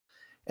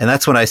And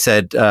that's when I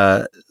said,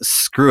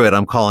 screw it,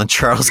 I'm calling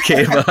Charles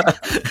Gaba.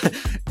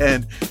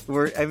 And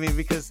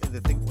because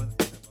the thing.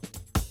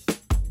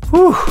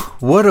 Whew,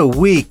 what a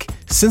week.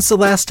 Since the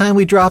last time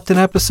we dropped an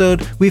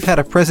episode, we've had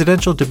a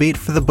presidential debate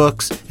for the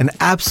books, an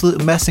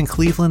absolute mess in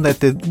Cleveland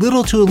that did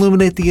little to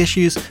illuminate the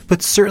issues,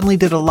 but certainly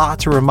did a lot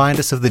to remind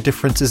us of the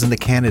differences in the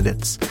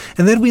candidates.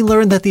 And then we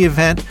learned that the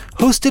event,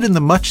 hosted in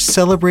the much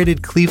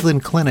celebrated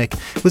Cleveland Clinic,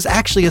 was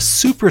actually a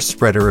super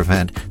spreader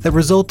event that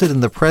resulted in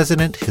the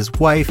president, his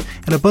wife,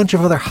 and a bunch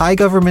of other high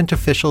government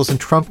officials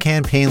and Trump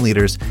campaign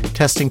leaders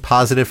testing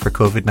positive for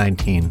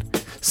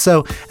COVID-19.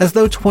 So, as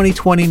though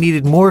 2020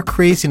 needed more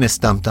craziness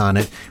dumped on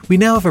it, we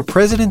now have a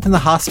president in the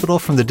hospital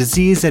from the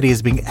disease that he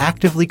is being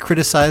actively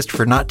criticized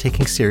for not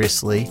taking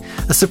seriously,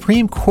 a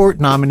Supreme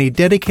Court nominee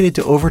dedicated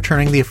to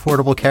overturning the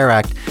Affordable Care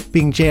Act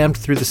being jammed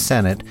through the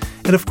Senate,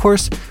 and of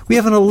course, we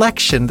have an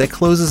election that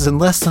closes in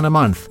less than a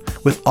month,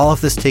 with all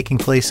of this taking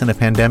place in a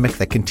pandemic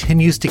that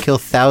continues to kill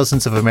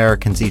thousands of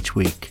Americans each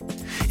week.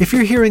 If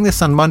you're hearing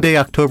this on Monday,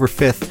 October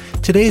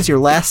 5th, today is your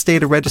last day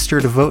to register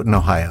to vote in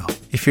Ohio.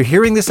 If you're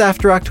hearing this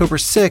after October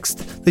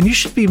 6th, then you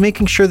should be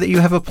making sure that you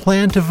have a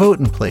plan to vote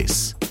in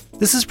place.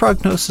 This is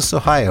Prognosis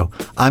Ohio.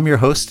 I'm your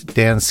host,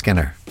 Dan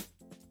Skinner.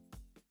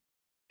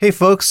 Hey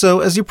folks,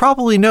 so as you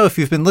probably know if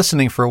you've been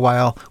listening for a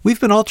while, we've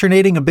been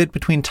alternating a bit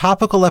between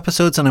topical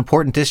episodes on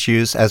important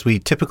issues, as we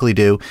typically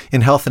do, in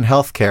health and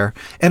healthcare,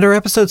 and our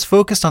episodes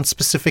focused on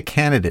specific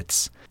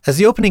candidates. As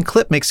the opening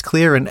clip makes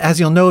clear, and as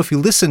you'll know if you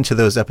listen to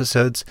those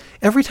episodes,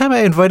 every time I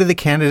invited the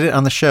candidate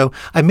on the show,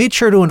 I made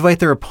sure to invite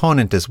their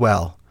opponent as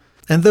well.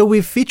 And though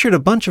we've featured a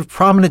bunch of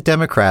prominent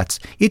Democrats,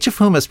 each of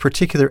whom has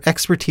particular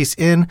expertise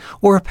in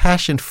or a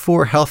passion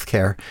for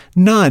healthcare,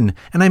 none,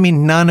 and I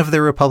mean none of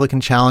their Republican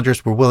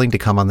challengers were willing to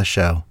come on the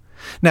show.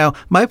 Now,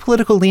 my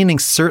political leaning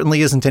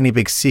certainly isn't any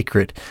big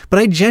secret, but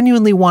I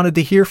genuinely wanted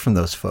to hear from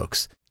those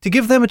folks, to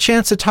give them a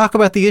chance to talk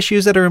about the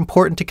issues that are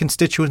important to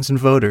constituents and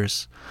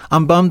voters.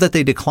 I'm bummed that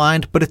they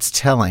declined, but it's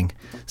telling.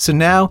 So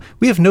now,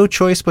 we have no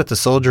choice but to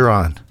soldier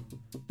on.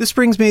 This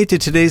brings me to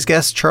today's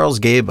guest, Charles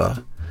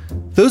Gaba.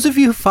 Those of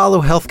you who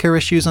follow healthcare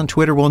issues on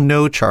Twitter will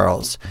know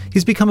Charles.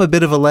 He's become a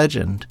bit of a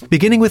legend,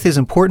 beginning with his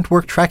important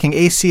work tracking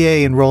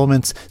ACA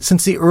enrollments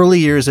since the early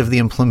years of the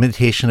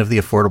implementation of the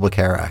Affordable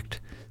Care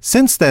Act.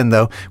 Since then,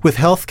 though, with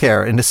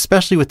healthcare, and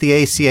especially with the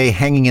ACA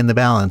hanging in the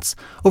balance,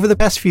 over the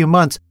past few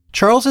months,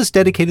 Charles has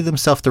dedicated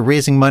himself to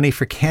raising money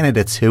for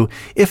candidates who,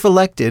 if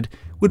elected,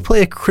 would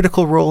play a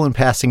critical role in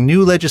passing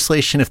new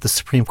legislation if the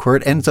Supreme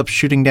Court ends up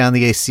shooting down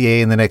the ACA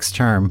in the next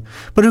term,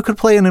 but who could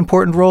play an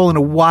important role in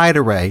a wide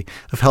array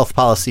of health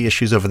policy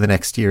issues over the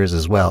next years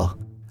as well.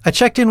 I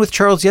checked in with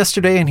Charles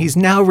yesterday, and he's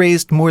now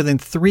raised more than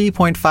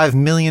 $3.5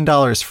 million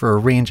for a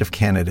range of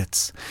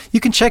candidates. You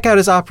can check out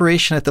his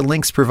operation at the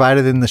links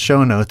provided in the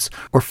show notes,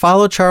 or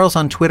follow Charles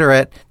on Twitter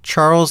at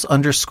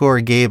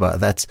Charles_Gaba.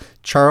 That's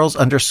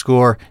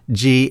Charles_GABA.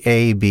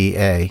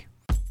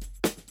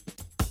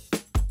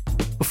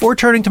 Before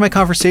turning to my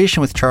conversation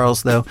with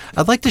Charles, though,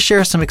 I'd like to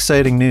share some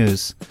exciting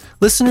news.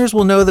 Listeners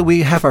will know that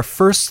we have our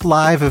first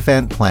live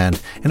event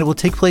planned, and it will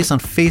take place on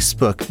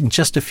Facebook in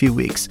just a few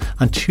weeks,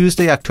 on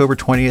Tuesday, October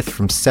 20th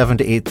from 7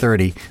 to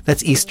 8:30.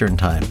 That's Eastern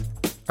Time.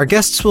 Our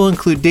guests will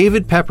include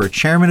David Pepper,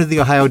 chairman of the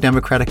Ohio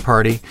Democratic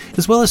Party,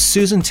 as well as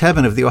Susan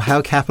Tebben of the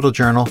Ohio Capitol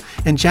Journal,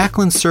 and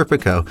Jacqueline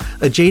Serpico,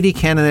 a JD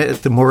candidate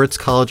at the Moritz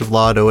College of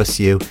Law at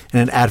OSU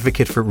and an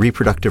advocate for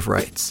reproductive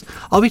rights.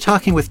 I'll be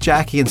talking with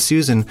Jackie and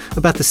Susan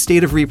about the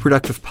state of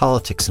reproductive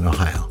politics in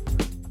Ohio.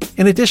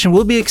 In addition,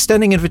 we'll be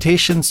extending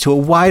invitations to a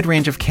wide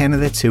range of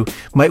candidates who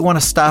might want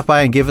to stop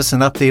by and give us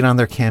an update on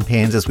their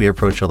campaigns as we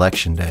approach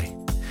Election Day.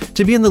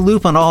 To be in the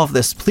loop on all of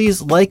this,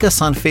 please like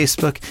us on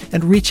Facebook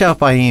and reach out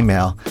by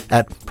email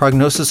at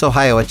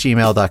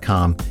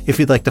prognosisohio@gmail.com if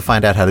you'd like to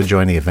find out how to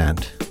join the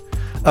event.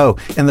 Oh,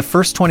 and the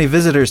first 20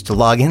 visitors to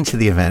log into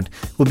the event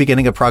will be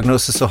getting a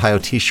Prognosis Ohio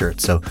t-shirt,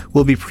 so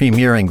we'll be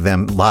premiering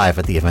them live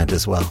at the event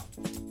as well.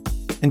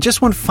 And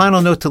just one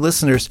final note to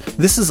listeners,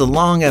 this is a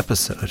long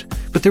episode,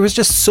 but there was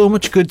just so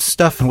much good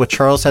stuff in what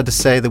Charles had to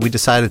say that we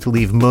decided to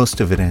leave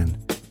most of it in.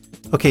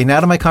 Okay, now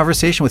to my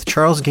conversation with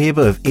Charles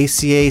Gaba of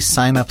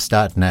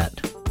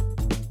ACAsignups.net.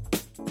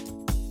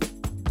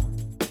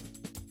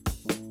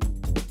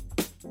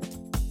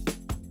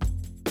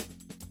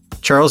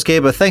 Charles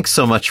Gaba, thanks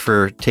so much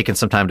for taking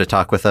some time to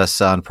talk with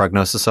us on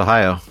Prognosis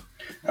Ohio.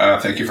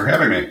 Thank you for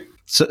having me.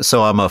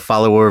 So I'm a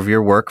follower of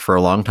your work for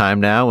a long time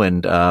now,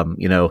 and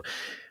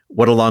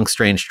what a long,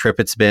 strange trip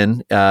it's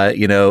been.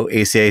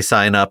 ACA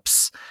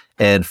signups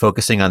and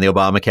focusing on the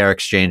Obamacare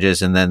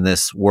exchanges, and then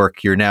this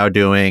work you're now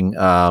doing,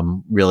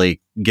 really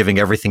giving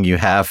everything you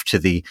have to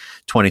the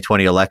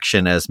 2020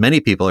 election, as many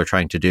people are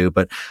trying to do.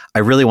 But I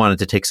really wanted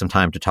to take some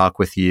time to talk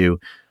with you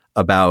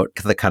about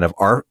the kind of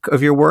arc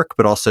of your work,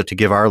 but also to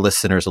give our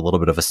listeners a little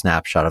bit of a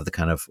snapshot of the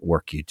kind of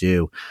work you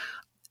do.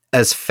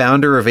 As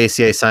founder of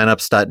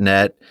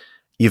ACAsignups.net,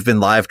 you've been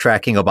live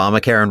tracking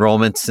Obamacare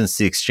enrollment since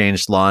the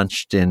exchange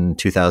launched in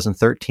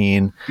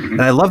 2013. Mm-hmm.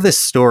 And I love this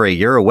story.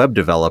 You're a web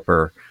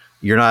developer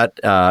you're not,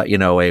 a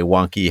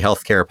wonky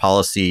healthcare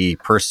policy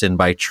person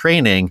by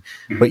training,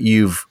 but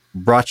you've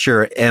brought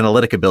your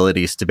analytic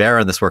abilities to bear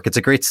on this work. It's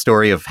a great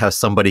story of how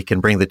somebody can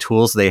bring the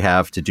tools they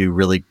have to do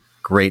really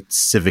great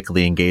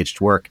civically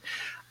engaged work.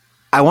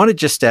 I want to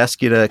just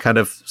ask you to kind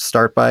of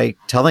start by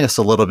telling us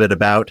a little bit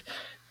about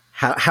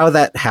how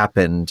that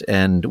happened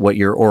and what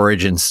your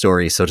origin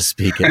story, so to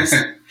speak, is.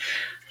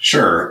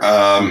 Sure.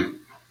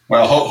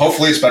 Well,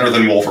 hopefully it's better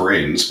than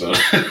Wolverine's,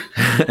 but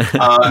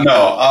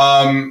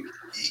no.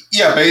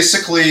 Yeah,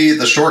 basically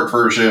the short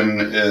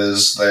version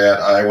is that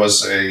I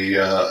was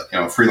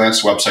a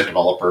freelance website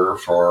developer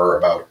for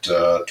about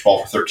 12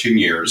 or 13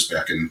 years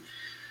back in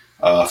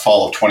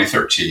fall of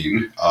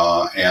 2013,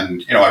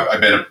 and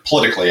I've been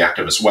politically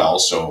active as well.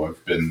 So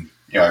I've been,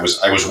 I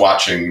was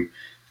watching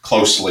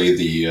closely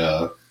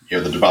the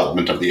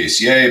development of the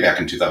ACA back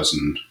in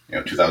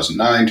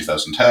 2009,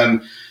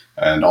 2010,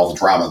 and all the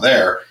drama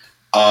there.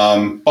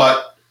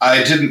 But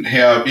I didn't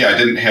have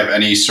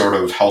any sort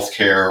of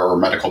healthcare or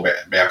medical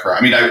background.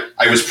 I mean,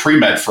 I was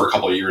pre-med for a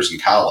couple of years in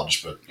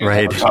college, but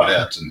right. That's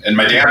about it. And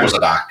my dad was a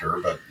doctor,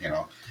 but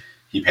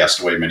he passed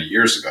away many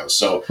years ago.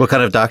 So, what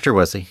kind of doctor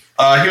was he?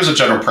 He was a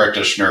general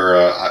practitioner,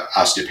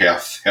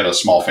 osteopath. Had a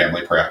small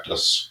family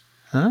practice.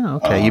 Oh,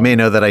 okay. You may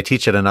know that I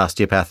teach at an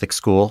osteopathic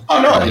school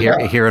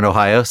here in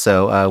Ohio,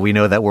 so we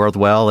know that world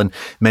well, and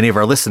many of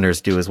our listeners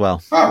do as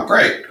well. Oh,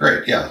 great.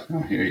 Yeah,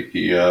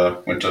 he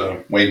went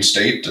to Wayne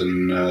State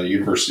and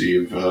University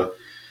of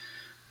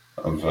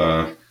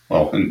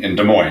in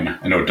Des Moines.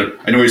 I know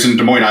he was in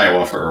Des Moines,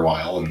 Iowa for a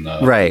while, and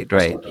right,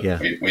 yeah.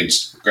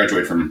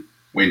 Graduated from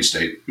Wayne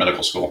State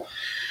Medical School.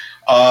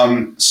 But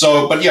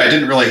I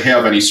didn't really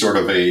have any sort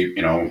of a,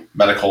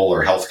 medical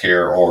or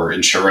healthcare or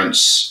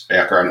insurance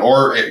background,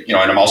 or, and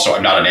I'm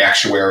not an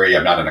actuary,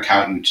 I'm not an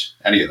accountant,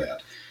 any of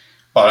that.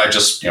 But I'm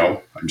just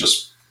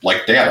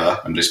like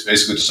data. I'm just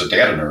basically just a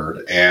data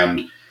nerd.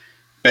 And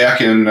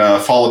back in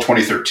fall of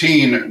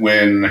 2013,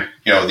 when,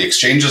 the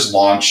exchanges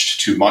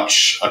launched to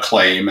much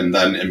acclaim and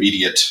then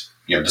immediate,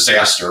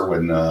 disaster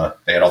when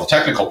they had all the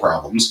technical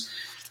problems,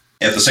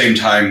 at the same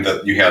time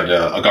that you had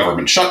a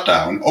government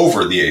shutdown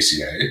over the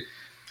ACA,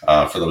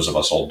 for those of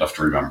us old enough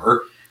to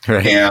remember.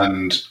 Right.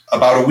 And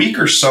about a week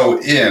or so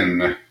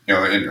in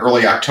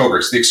early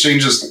October, so the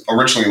exchanges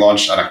originally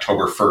launched on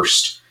October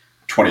 1st,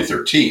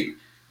 2013,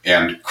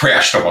 and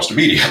crashed almost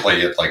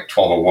immediately at like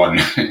 12:01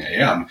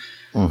 a.m.,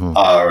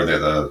 or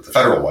the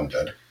federal one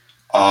did.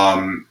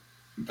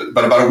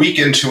 But about a week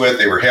into it,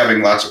 they were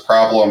having lots of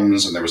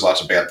problems, and there was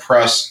lots of bad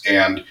press.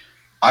 And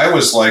I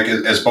was like,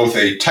 as both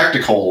a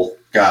technical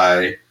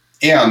guy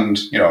and,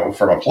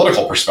 from a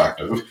political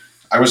perspective,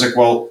 I was like,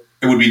 well,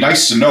 it would be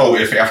nice to know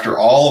if after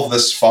all of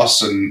this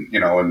fuss and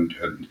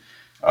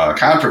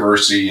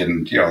controversy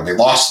and, they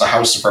lost the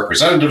House of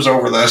Representatives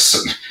over this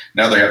and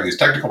now they're having these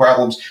technical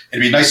problems,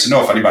 it'd be nice to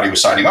know if anybody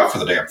was signing up for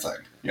the damn thing,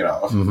 if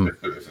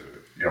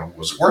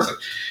was it worth it?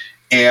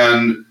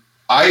 And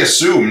I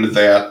assumed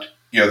that,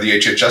 the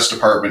HHS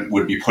department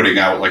would be putting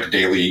out like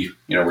daily,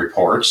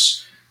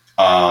 reports,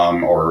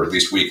 or at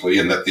least weekly,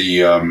 and that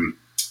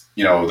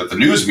that the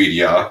news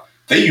media,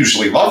 they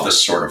usually love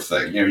this sort of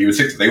thing. You would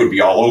think that they would be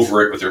all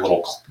over it with their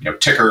little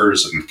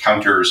tickers and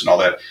counters and all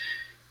that.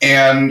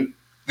 And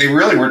they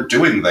really weren't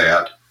doing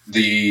that.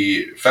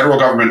 The federal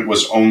government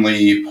was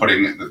only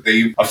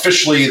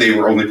they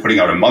were only putting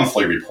out a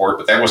monthly report,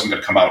 but that wasn't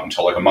going to come out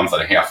until like a month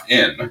and a half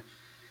in.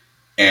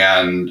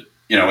 And,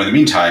 in the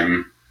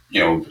meantime,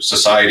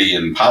 society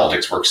and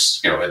politics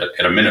works,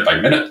 at a minute by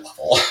minute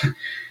level.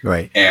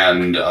 Right.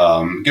 And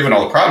given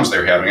all the problems they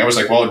were having, I was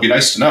like, well, it'd be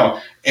nice to know.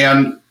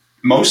 And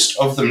most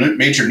of the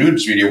major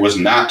news media was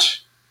not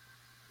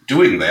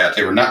doing that.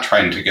 They were not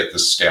trying to get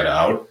this data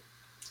out.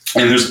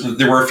 And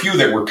there were a few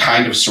that were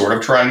kind of sort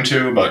of trying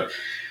to, but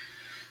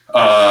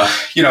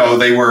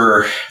they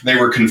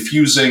were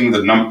confusing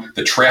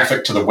the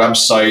traffic to the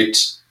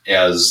website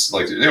as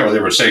like, they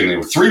were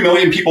saying 3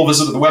 million people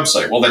visited the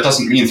website. Well, that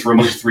doesn't mean 3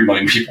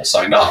 million people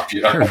signed up.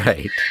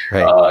 Right.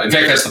 In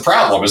fact, that's the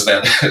problem, is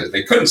that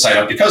they couldn't sign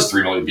up because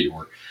 3 million people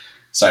were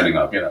signing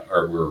up,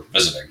 or were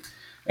visiting,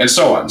 and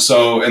so on.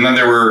 So, and then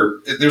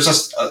there's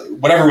just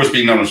whatever was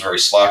being done was very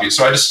sloppy.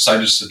 So I just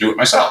decided to do it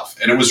myself,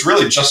 and it was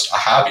really just a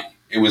hobby.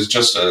 It was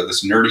just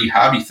this nerdy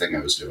hobby thing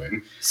I was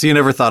doing. So you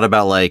never thought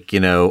about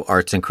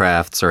arts and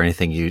crafts or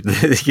anything? You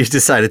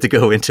decided to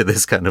go into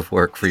this kind of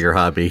work for your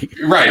hobby,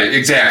 right?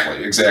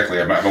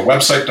 Exactly. I'm a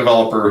website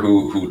developer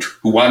who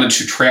wanted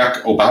to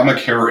track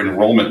Obamacare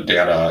enrollment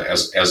data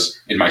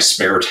as in my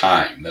spare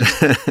time.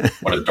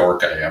 That's what a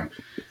dork I am.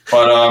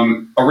 But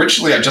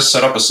originally, I just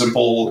set up a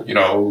simple,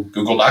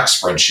 Google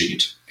Docs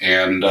spreadsheet,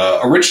 and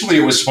originally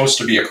it was supposed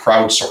to be a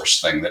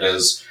crowdsourced thing. That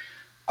is,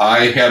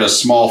 I had a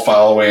small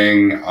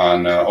following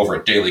on over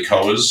at Daily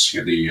Kos,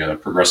 the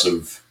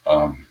progressive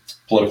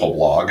political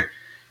blog.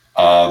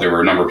 There were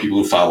a number of people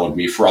who followed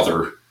me for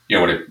other,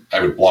 I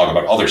would blog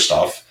about other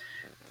stuff,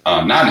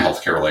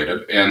 non-healthcare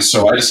related. And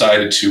so I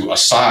decided to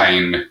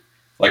assign,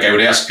 I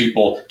would ask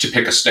people to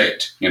pick a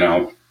state.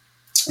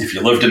 If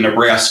you lived in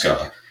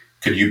Nebraska,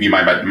 could you be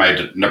my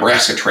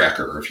Nebraska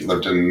tracker if you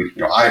lived in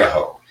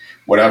Idaho,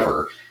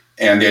 whatever.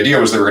 And the idea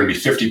was there were going to be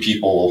 50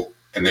 people,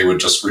 and they would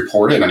just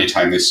report in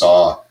anytime they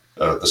saw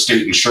the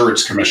state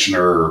insurance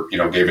commissioner,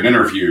 gave an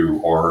interview,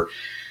 or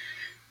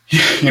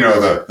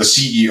the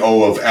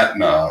CEO of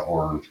Aetna,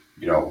 or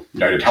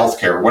United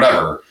Healthcare, or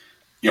whatever.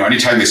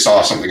 Anytime they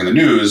saw something in the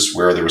news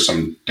where there was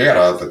some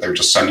data, that they would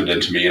just send it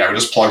in to me, and I would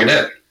just plug it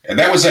in. And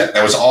that was it.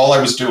 That was all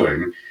I was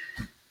doing.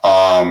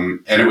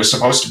 And it was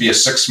supposed to be a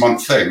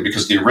 6-month thing,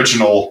 because the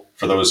original,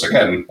 for those,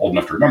 again, old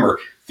enough to remember,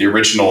 the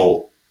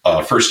original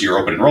first year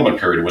open enrollment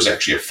period was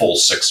actually a full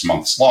 6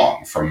 months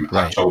long, from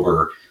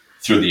October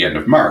through the end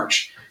of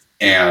March.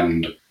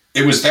 And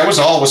that was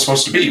all it was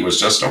supposed to be, was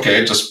just,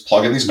 okay, just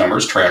plug in these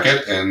numbers, track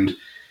it. And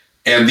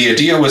the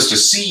idea was to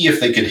see if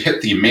they could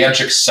hit the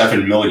magic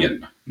 7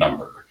 million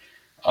number.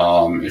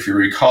 If you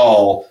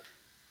recall,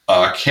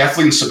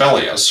 Kathleen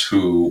Sebelius,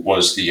 who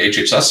was the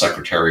HHS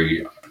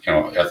secretary,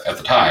 at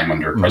the time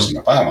under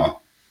President Obama,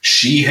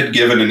 she had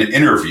given an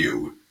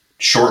interview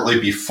shortly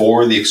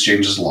before the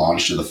exchanges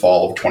launched in the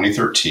fall of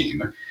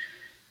 2013.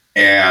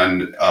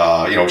 And,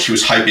 she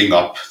was hyping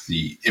up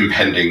the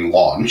impending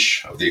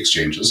launch of the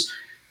exchanges.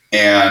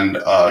 And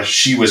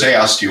she was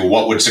asked,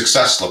 what would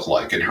success look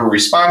like? And her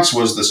response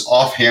was this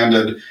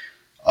offhanded,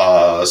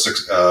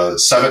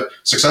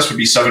 success would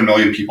be 7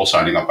 million people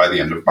signing up by the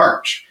end of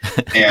March.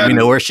 And you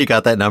know where she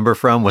got that number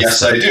from?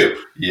 Yes, I do.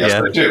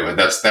 I do. And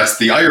that's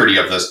the irony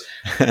of this.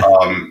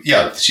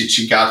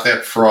 She got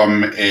that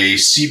from a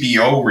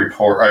CBO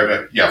report.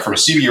 From a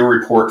CBO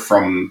report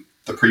from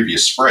the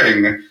previous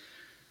spring,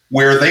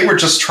 where they were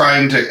just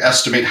trying to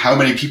estimate how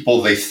many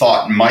people they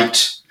thought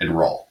might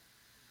enroll.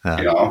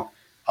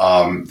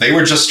 They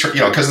were just,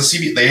 because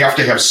they have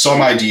to have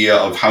some idea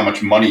of how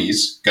much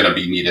money's going to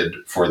be needed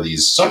for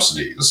these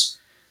subsidies,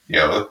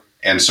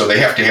 and so they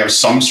have to have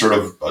some sort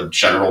of a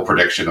general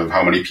prediction of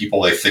how many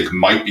people they think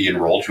might be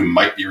enrolled who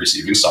might be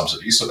receiving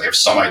subsidies. So they have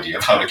some idea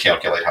of how to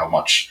calculate how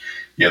much,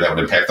 that would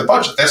impact the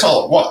budget. That's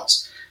all it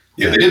was.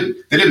 They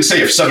didn't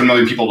say if 7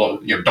 million people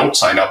don't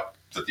sign up,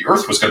 that the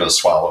earth was going to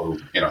swallow,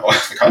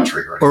 the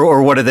country.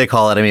 Or what did they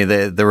call it? I mean,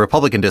 the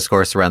Republican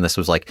discourse around this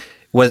was like,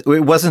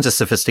 it wasn't a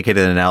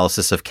sophisticated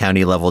analysis of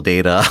county level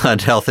data on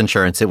health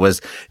insurance. It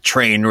was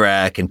train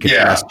wreck and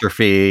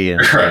catastrophe.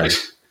 And, right.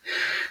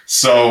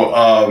 So,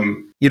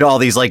 all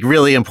these like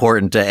really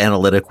important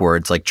analytic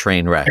words like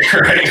train wreck.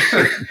 Right.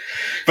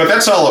 But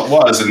that's all it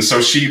was. And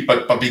so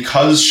but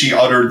because she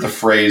uttered the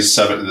phrase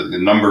the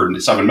number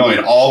 7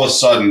 million, all of a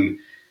sudden,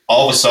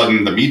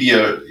 the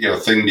media,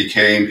 thing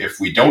became, if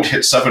we don't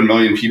hit 7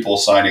 million people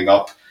signing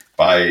up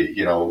by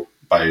the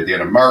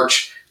end of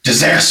March,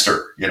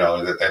 disaster.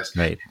 That's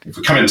right. If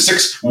we come in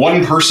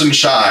 1 person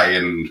shy,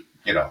 and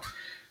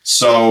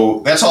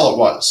so that's all it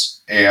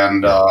was.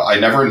 And I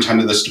never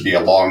intended this to be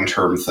a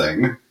long-term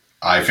thing.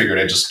 I figured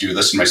I'd just do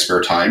this in my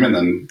spare time, and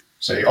then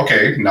say,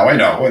 okay, now I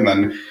know, and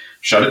then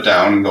shut it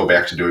down and go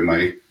back to doing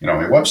my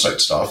my website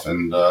stuff.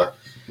 And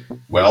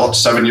well, it's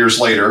 7 years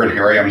later, and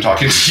here I am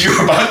talking to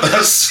you about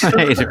this.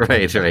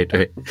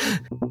 Right.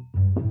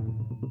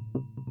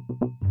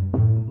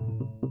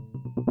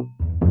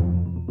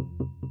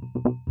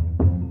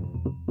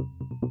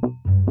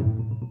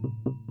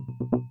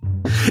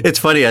 It's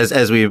funny,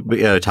 as we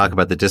talk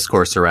about the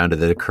discourse around it,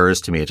 that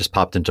occurs to me, it just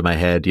popped into my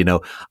head.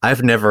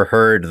 I've never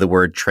heard the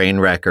word train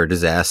wreck or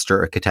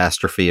disaster or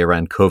catastrophe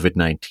around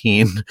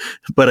COVID-19,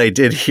 but I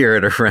did hear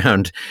it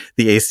around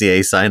the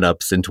ACA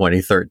signups in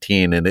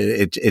 2013. And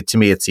it to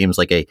me, it seems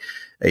like a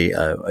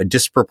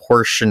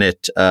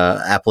disproportionate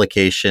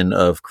application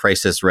of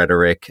crisis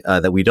rhetoric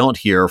that we don't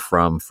hear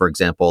from, for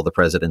example, the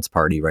president's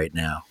party right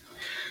now.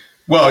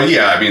 Well,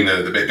 yeah, I mean,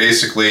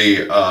 basically,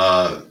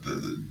 the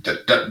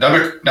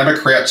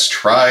Democrats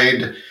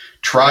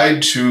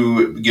tried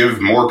to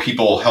give more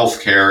people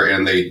health care,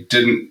 and they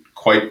didn't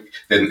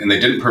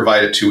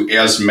provide it to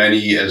as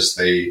many as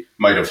they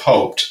might have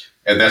hoped,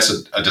 and that's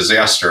a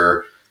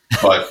disaster.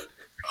 But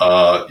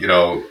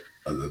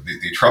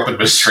the Trump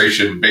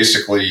administration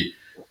basically,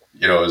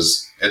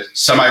 is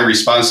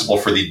semi-responsible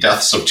for the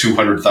deaths of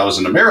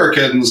 200,000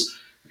 Americans,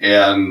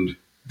 and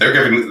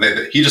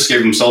he just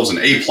gave themselves an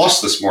A+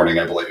 this morning,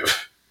 I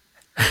believe.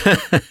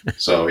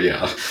 So,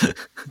 yeah.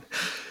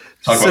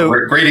 Talk about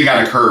grading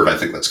on a curve, I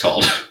think that's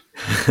called.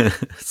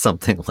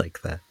 Something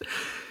like that.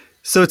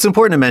 So it's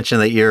important to mention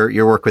that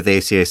your work with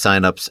ACA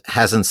signups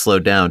hasn't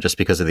slowed down just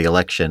because of the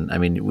election. I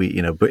mean,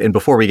 and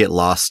before we get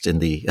lost in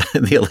the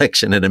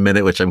election in a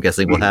minute, which I'm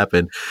guessing will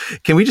happen,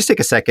 can we just take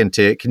a second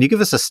can you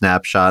give us a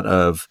snapshot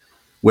of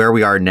where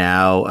we are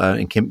now,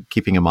 and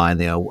keeping in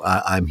mind,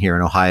 I'm here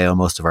in Ohio.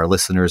 Most of our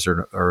listeners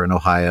are in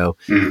Ohio.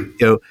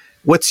 Mm-hmm.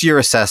 What's your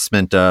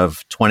assessment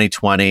of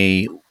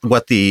 2020?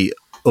 What the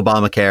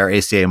Obamacare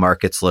ACA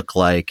markets look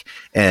like,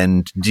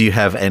 and do you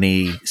have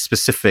any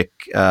specific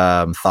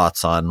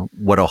thoughts on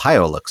what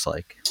Ohio looks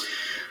like?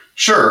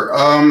 Sure.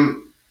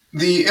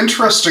 The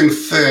interesting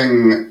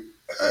thing,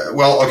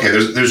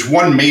 there's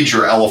one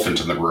major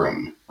elephant in the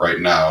room right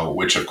now,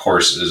 which of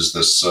course is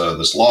this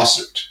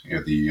lawsuit.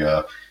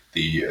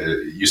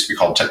 it used to be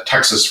called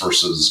Texas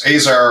versus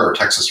Azar or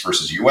Texas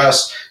versus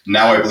U.S.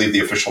 Now I believe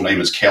the official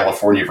name is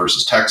California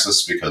versus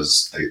Texas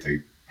because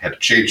they had to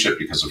change it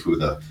because of who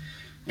the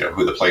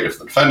plaintiff,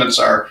 the defendants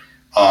are.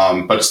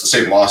 But it's the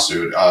same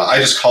lawsuit. I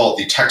just call it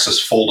the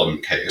Texas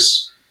Fold'em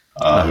case,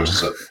 which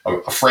is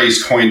a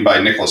phrase coined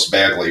by Nicholas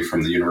Bagley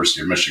from the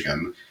University of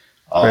Michigan.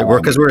 Right,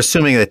 because we're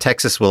assuming that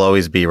Texas will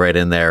always be right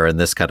in there in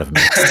this kind of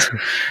mix.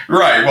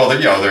 Right. Well,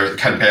 they're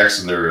Ken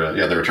Paxton, their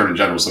attorney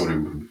general is the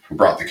one who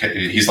brought the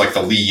case. He's like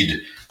the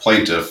lead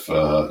plaintiff,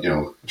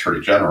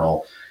 attorney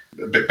general.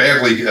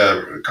 Bagley,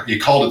 he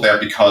called it that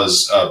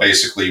because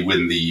basically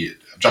when the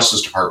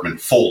Justice Department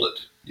folded,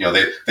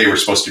 they were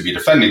supposed to be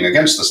defending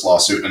against this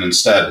lawsuit, and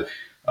instead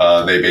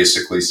they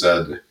basically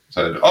said,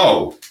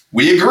 "Oh,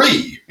 we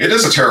agree. It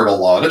is a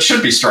terrible law, and it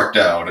should be struck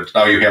down." And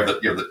now you have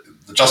the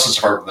Justice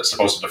Department that's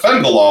supposed to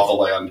defend the law of the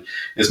land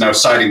is now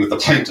siding with the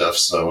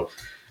plaintiffs. So,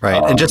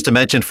 right. And just to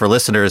mention for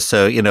listeners,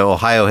 so,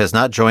 Ohio has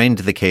not joined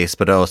the case,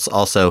 but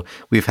also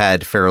we've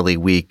had fairly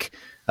weak,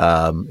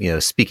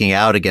 speaking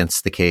out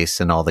against the case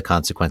and all the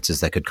consequences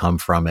that could come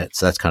from it.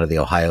 So that's kind of the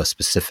Ohio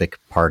specific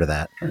part of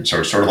that. Right.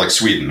 So sort of like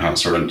Sweden, huh?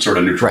 Sort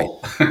of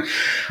neutral. Right.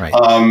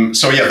 Right.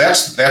 So yeah,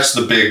 that's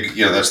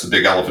the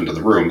big elephant in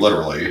the room,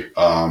 literally.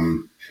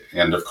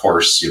 And of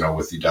course,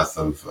 with the death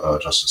of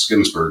Justice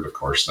Ginsburg, of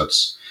course,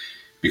 that's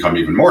become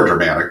even more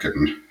dramatic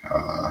and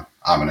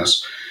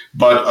ominous.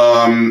 But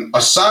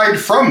aside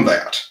from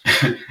that,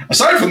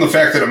 aside from the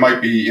fact that it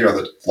might be,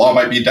 the law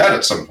might be dead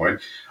at some point,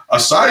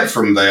 aside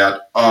from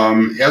that,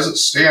 as it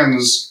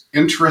stands,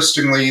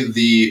 interestingly,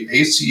 the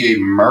ACA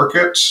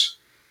market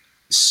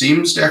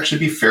seems to actually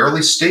be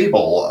fairly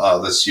stable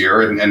this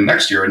year and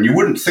next year. And you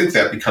wouldn't think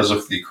that because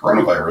of the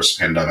coronavirus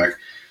pandemic.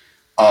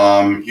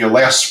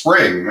 Last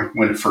spring,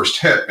 when it first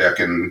hit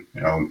back in,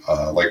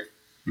 like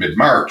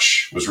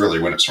mid-March was really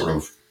when it sort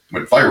of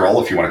went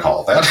viral, if you want to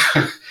call it that.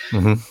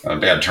 Mm-hmm. A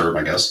bad term,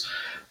 I guess.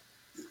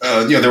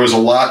 There was a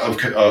lot of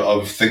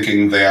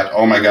thinking that,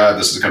 oh my God,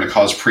 this is going to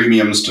cause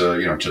premiums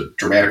to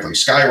dramatically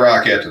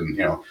skyrocket, and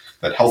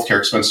that healthcare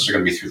expenses are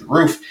going to be through the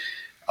roof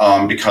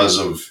because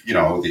of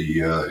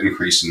the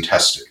increase in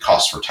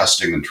costs for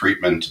testing and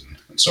treatment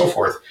and so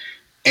forth.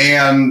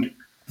 And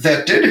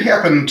that did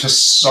happen to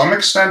some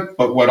extent,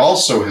 but what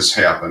also has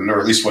happened, or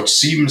at least what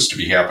seems to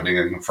be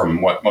happening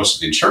from what most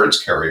of the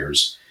insurance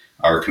carriers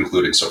are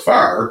concluding so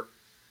far,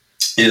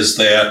 is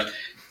that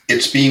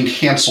it's being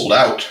canceled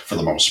out for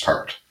the most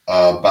part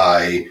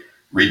by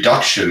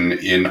reduction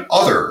in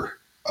other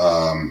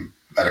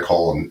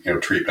medical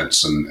and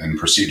treatments and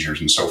procedures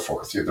and so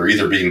forth. They're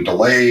either being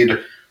delayed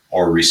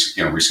or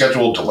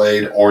rescheduled,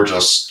 delayed, or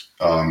just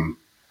elective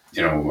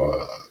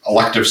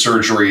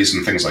surgeries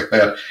and things like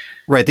that.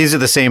 Right. These are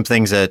the same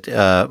things that,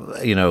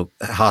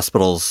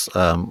 hospitals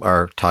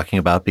are talking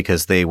about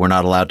because they were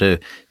not allowed to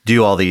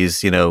do all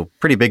these,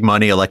 pretty big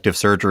money elective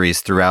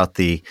surgeries throughout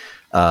the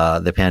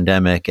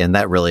pandemic. And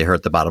that really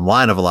hurt the bottom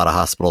line of a lot of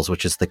hospitals,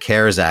 which is the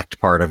CARES Act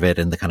part of it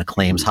and the kind of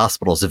claims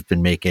hospitals have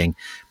been making.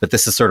 But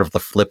this is sort of the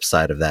flip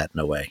side of that in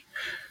a way.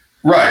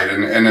 Right.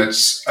 And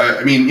it's,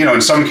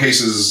 in some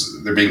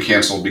cases they're being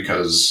canceled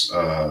because,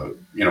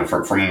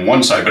 from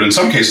one side, but in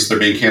some cases they're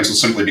being canceled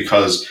simply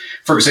because,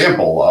 for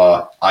example,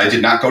 I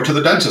did not go to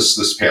the dentist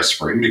this past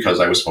spring because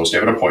I was supposed to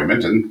have an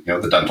appointment and,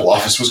 the dental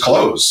office was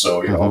closed.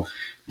 So,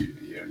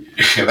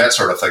 that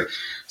sort of thing.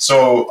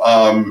 So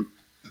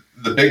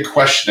the big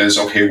question is,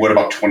 okay, what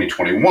about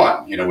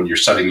 2021? When you're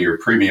setting your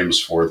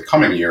premiums for the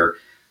coming year,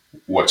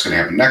 what's going to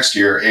happen next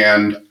year?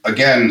 And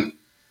again,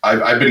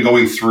 I've been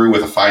going through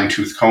with a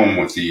fine-tooth comb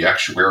with the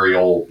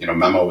actuarial,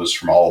 memos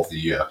from all of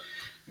the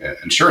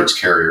insurance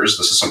carriers.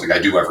 This is something I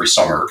do every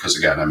summer because,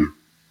 again, I'm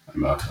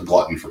a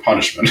glutton for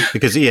punishment.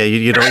 Because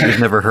you've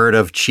never heard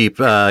of cheap,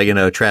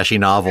 trashy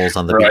novels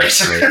on the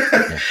beach,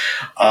 right?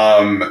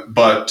 Yeah.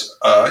 But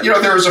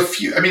there's a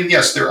few.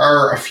 Yes, there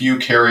are a few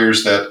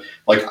carriers that,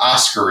 like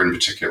Oscar in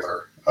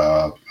particular.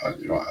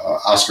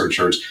 Oscar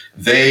Insurance,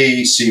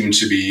 they seem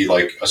to be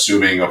like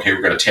assuming, okay,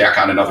 we're going to tack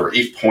on another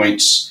 8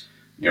 points.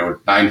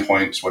 9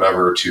 points,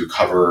 whatever, to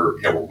cover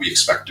what we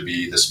expect to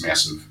be this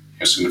massive,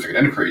 significant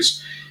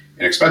increase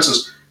in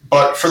expenses.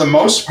 But for the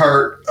most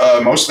part,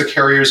 most of the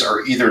carriers are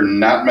either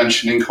not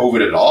mentioning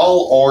COVID at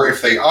all, or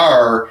if they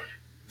are,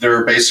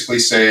 they're basically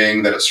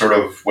saying that it's sort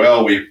of,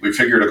 well, we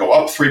figure to go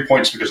up 3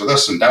 points because of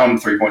this and down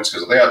 3 points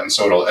because of that, and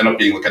so it'll end up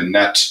being like a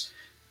net,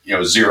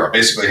 zero.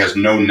 Basically, has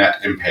no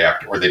net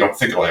impact, or they don't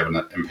think it'll have a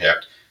net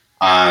impact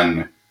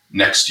on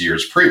next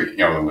year's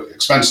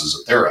expenses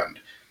at their end.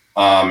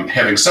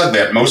 Having said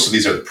that, most of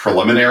these are the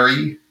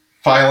preliminary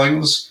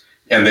filings,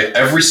 and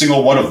every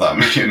single one of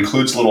them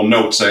includes a little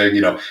note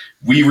saying,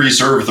 we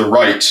reserve the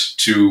right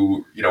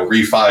to,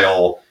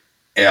 refile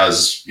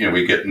as,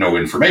 we get no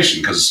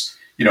information because,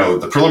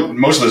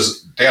 most of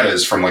this data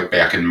is from like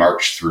back in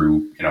March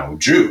through,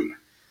 June,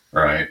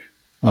 right?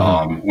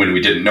 Mm-hmm. When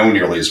we didn't know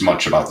nearly as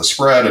much about the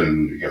spread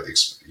and,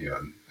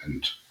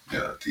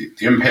 the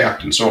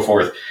impact and so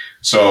forth.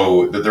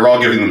 So they're all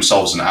giving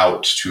themselves an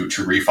out to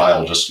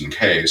refile just in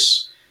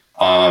case.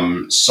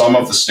 Some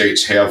of the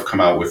states have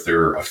come out with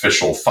their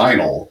official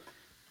final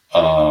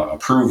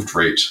approved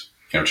rate,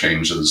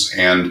 changes,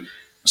 and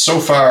so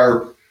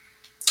far,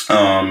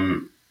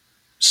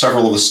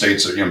 several of the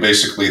states,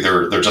 basically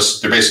they're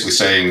basically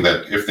saying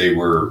that if they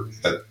were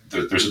that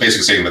they're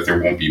basically saying that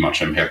there won't be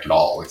much impact at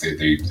all. Like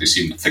they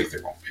seem to think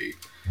there won't be.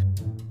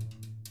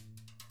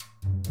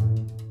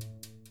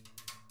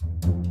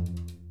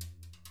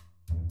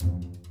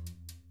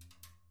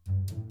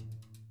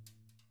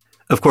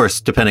 Of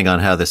course, depending on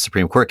how the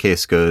Supreme Court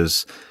case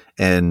goes,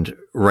 and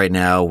right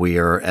now we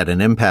are at an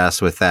impasse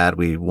with that.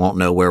 We won't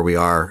know where we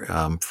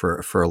are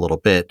for a little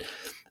bit.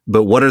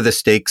 But what are the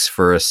stakes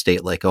for a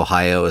state like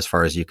Ohio, as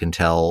far as you can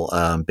tell,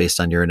 based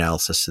on your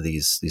analysis of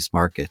these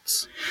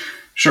markets?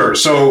 Sure.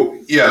 So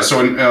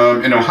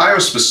in Ohio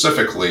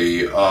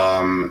specifically,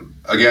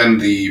 again,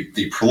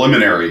 the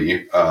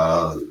preliminary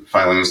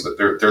filings that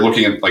they're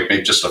looking at, like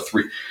maybe just a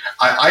 3.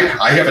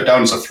 I have it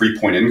down as a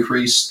 3-point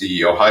increase.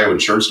 The Ohio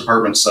Insurance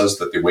Department says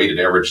that the weighted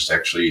average is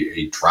actually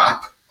a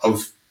drop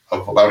of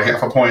about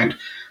half a point.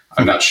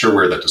 I'm not sure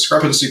where that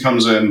discrepancy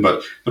comes in,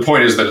 but the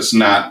point is that it's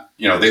not.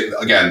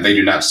 They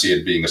do not see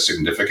it being a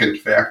significant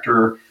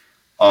factor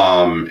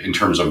in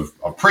terms of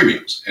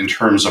premiums. In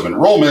terms of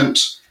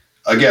enrollment,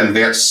 again,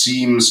 that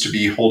seems to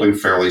be holding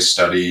fairly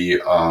steady.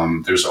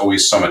 There's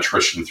always some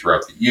attrition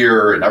throughout the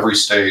year in every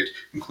state,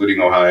 including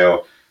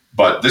Ohio.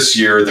 But this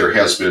year, there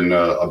has been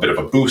a bit of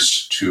a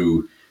boost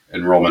to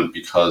enrollment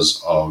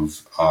because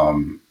of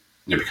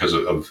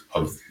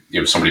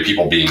so many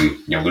people being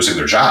losing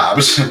their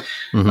jobs,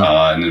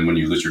 and then when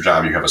you lose your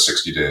job, you have a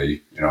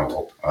 60-day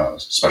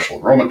special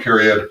enrollment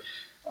period.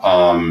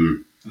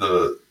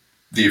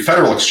 The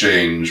federal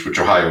exchange, which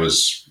Ohio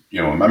is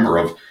a member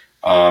of,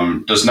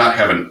 does not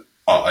have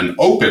an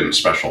open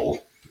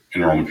special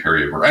enrollment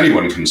period where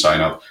anyone can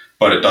sign up,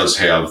 but it does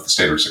have the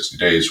standard 60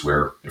 days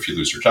where if you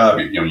lose your job,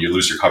 you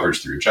lose your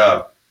coverage through your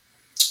job,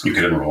 you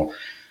can enroll.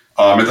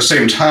 At the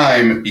same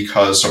time,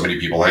 because so many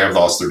people have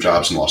lost their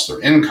jobs and lost their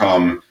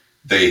income,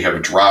 they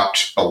have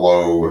dropped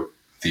below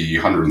the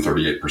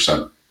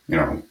 138%,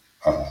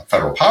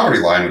 federal poverty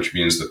line, which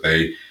means that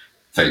they,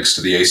 thanks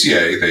to the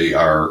ACA, they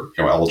are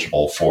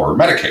eligible for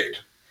Medicaid.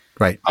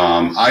 Right.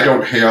 I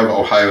don't have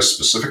Ohio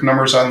specific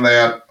numbers on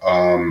that.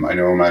 I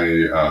know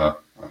my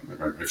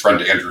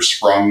friend Andrew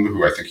Sprung,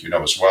 who I think you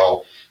know as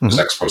well, is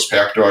ex post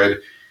factoid.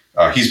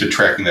 He's been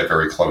tracking that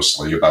very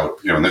closely. About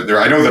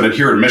I know that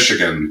here in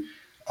Michigan,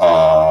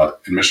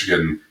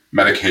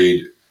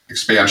 Medicaid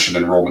expansion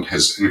enrollment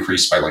has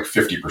increased by like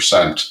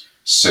 50%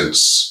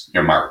 since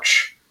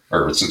March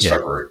or since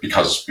February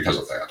because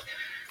of that.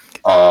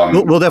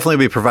 We'll definitely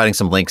be providing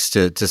some links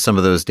to some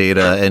of those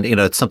data. And,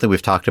 it's something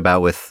we've talked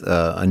about with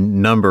a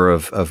number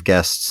of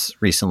guests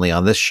recently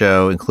on this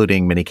show,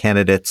 including many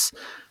candidates.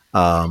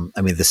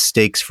 The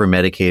stakes for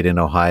Medicaid in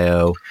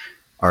Ohio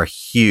are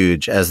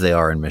huge, as they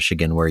are in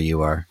Michigan, where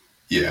you are.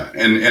 Yeah.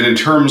 And in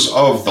terms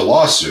of the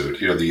lawsuit,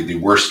 the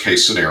worst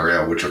case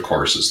scenario, which of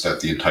course is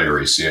that the entire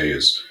ACA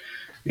is,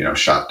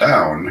 shot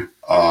down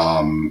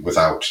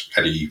without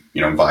any,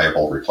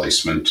 viable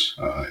replacement,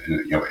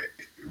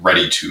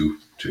 ready to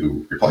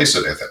replace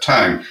it at that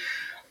time.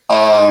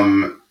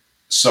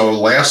 So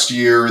last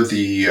year,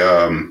 the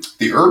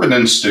Urban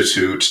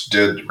Institute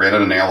ran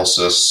an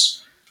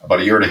analysis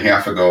about a year and a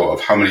half ago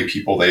of how many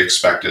people they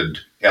expected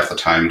at the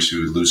time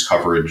to lose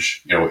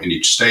coverage, in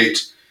each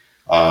state,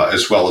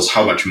 as well as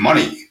how much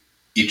money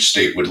each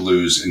state would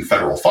lose in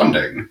federal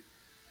funding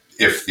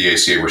if the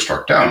ACA were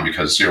struck down.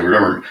 Because,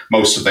 remember,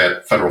 most of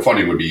that federal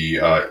funding would be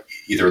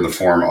either in the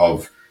form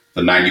of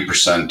the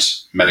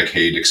 90%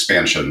 Medicaid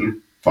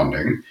expansion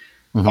funding,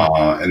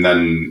 and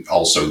then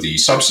also the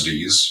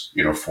subsidies,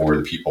 for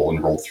the people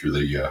enrolled through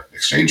the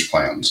exchange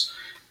plans.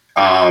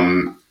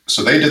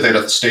 So they did that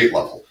at the state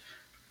level.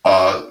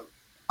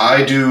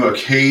 I do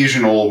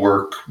occasional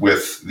work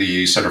with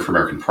the Center for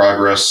American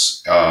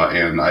Progress,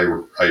 and I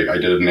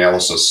did an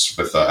analysis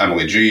with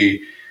Emily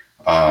G.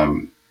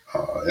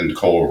 And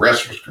Nicole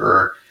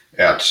Rasmussen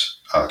at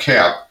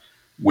CAP,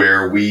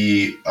 where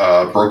we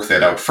broke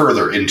that out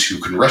further into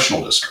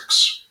congressional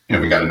districts.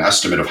 We got an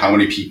estimate of how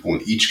many people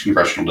in each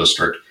congressional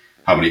district,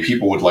 how many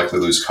people would likely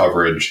lose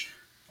coverage,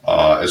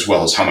 as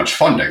well as how much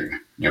funding,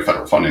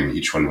 federal funding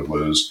each one would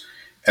lose.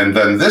 And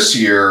then this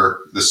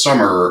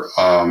summer,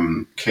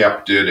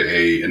 CAP did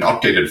an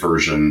updated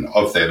version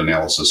of that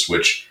analysis,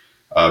 which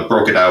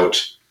broke it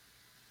out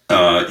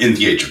in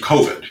the age of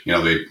COVID.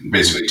 They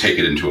basically take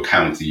it into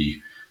account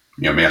the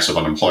massive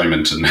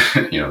unemployment and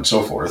and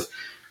so forth.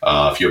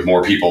 If you have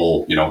more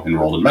people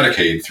enrolled in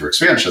Medicaid through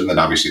expansion, then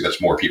obviously that's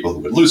more people who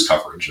would lose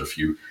coverage if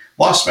you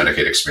lost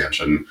Medicaid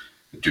expansion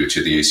due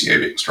to the ACA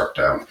being struck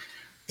down.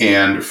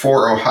 And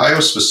for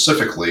Ohio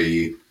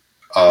specifically,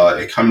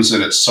 it comes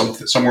in at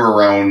somewhere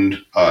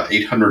around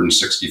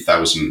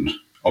 860,000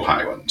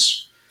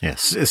 Ohioans.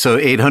 Yes, so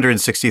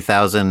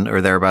 860,000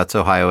 or thereabouts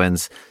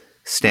Ohioans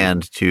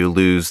stand to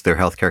lose their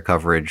healthcare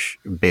coverage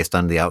based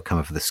on the outcome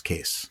of this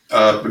case?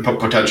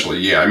 Potentially,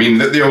 yeah. I mean,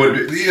 there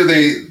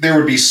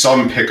would be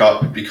some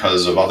pickup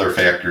because of other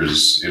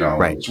factors,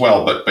 right. as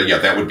well. But yeah,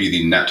 that would be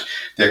the net.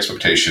 The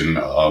expectation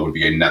would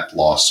be a net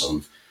loss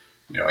of,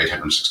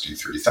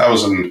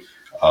 863,000.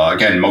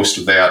 Again, most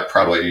of that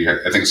probably, I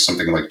think it's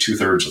something like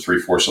 2/3 or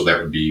 3/4 of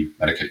that would be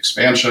Medicaid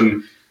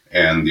expansion,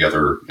 and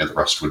the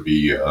rest would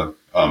be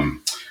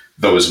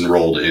those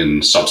enrolled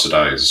in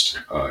subsidized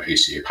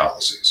ACA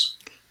policies.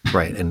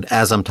 Right. And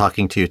as I'm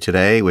talking to you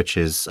today, which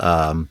is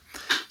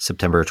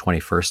September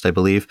 21st, I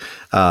believe,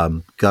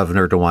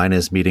 Governor DeWine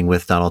is meeting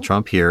with Donald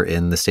Trump here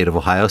in the state of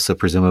Ohio. So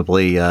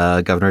presumably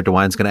Governor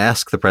DeWine's going to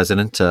ask the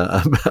president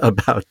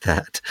about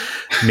that.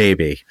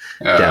 Maybe.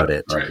 Doubt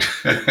it.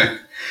 Right.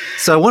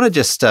 So I want to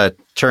just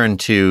turn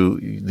to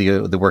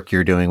the work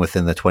you're doing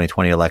within the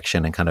 2020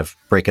 election and kind of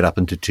break it up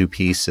into two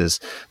pieces.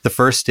 The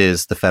first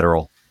is the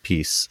federal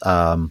piece.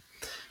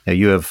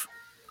 You have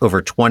over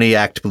 20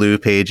 Act Blue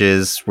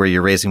pages where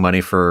you're raising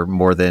money for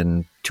more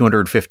than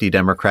 250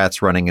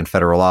 Democrats running in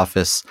federal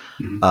office.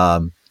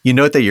 Mm-hmm. You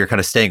note that you're kind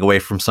of staying away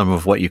from some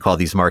of what you call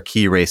these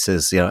marquee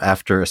races,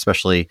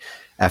 especially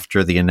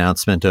after the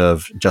announcement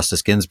of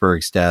Justice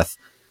Ginsburg's death.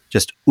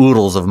 Just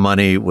oodles of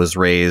money was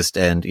raised,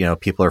 and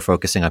people are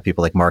focusing on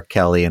people like Mark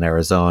Kelly in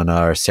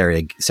Arizona, or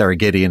Sarah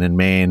Gideon in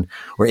Maine,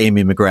 or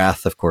Amy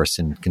McGrath, of course,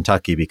 in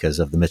Kentucky because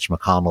of the Mitch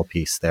McConnell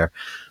piece there.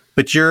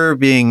 But you're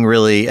being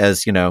really,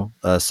 as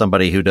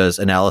somebody who does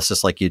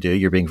analysis like you do,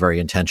 you're being very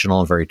intentional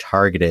and very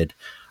targeted.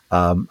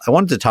 I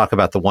wanted to talk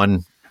about the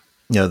one,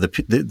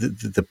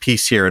 the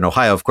piece here in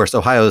Ohio. Of course,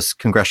 Ohio's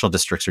congressional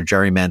districts are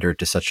gerrymandered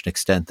to such an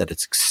extent that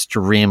it's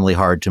extremely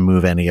hard to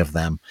move any of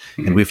them.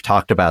 Mm-hmm. And we've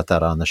talked about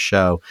that on the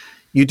show.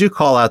 You do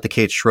call out the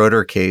Kate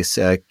Schroeder case.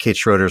 Kate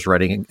Schroeder's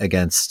running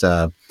against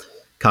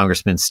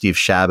Congressman Steve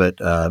Chabot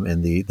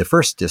in the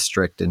first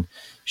district, and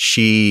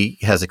she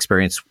has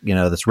experience,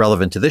 that's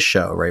relevant to this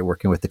show, right?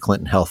 Working with the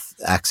Clinton Health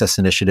Access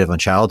Initiative on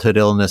childhood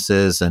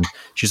illnesses, and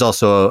she's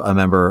also a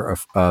member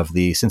of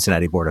the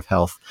Cincinnati Board of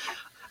Health.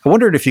 I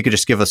wondered if you could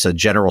just give us a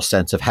general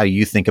sense of how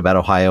you think about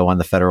Ohio on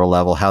the federal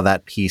level, how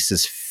that piece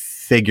is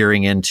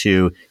figuring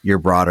into your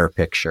broader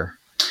picture.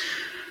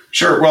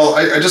 Sure. Well,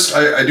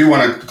 I do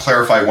want to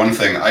clarify one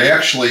thing. I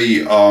actually,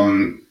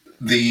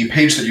 the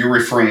page that you're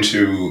referring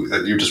to,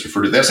 that you just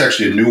referred to, that's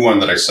actually a new one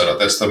that I set up.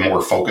 That's the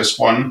more focused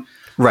one.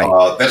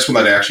 Right. That's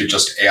one that I actually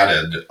just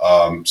added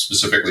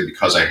specifically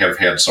because I have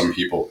had some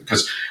people,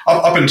 because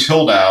up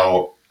until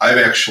now,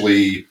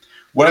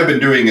 what I've been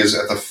doing is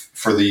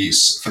for the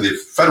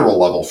federal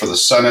level, for the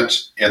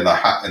Senate and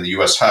the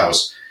U.S.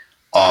 House,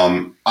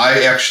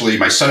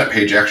 my Senate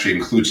page actually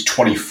includes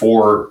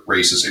 24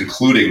 races,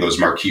 including those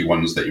marquee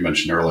ones that you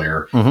mentioned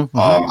earlier. Mm-hmm,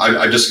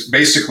 I just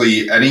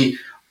basically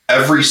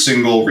every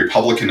single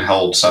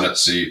Republican-held Senate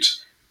seat,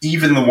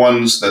 even the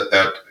ones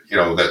that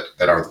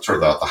are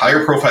sort of the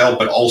higher profile,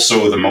 but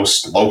also the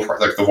most low,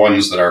 like the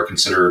ones that are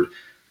considered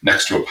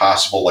next to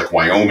impossible, like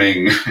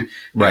Wyoming,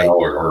 right,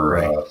 or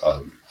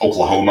right.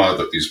 Oklahoma,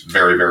 these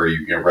very,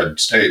 very red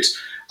states.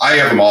 I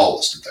have them all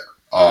listed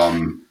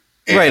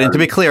there. Right, and to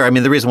be clear, I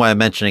mean, the reason why I'm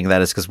mentioning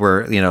that is because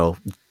we're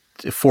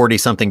 40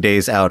 something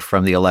days out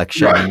from the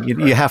election. Right,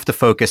 you have to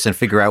focus and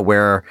figure out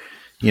where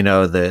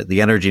the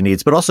energy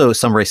needs, but also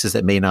some races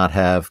that may not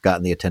have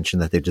gotten the attention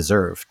that they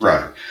deserved.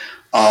 Right.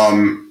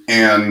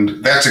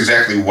 And that's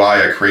exactly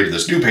why I created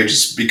this new page,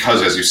 is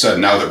because, as you said,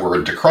 now that we're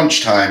into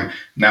crunch time,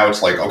 now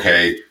it's like,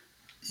 okay,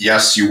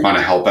 yes, you want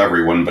to help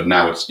everyone, but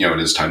now it's, it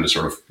is time to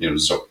sort of,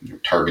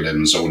 target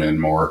and zone in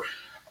more.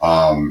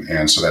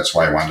 And so that's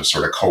why I wanted to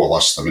sort of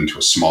coalesce them into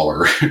a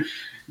smaller,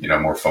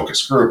 more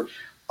focused group.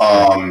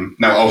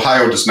 Now,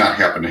 Ohio does not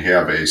happen to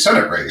have a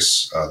Senate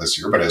race this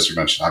year, but as you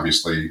mentioned,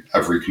 obviously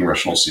every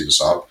congressional seat is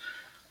up.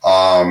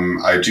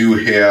 I do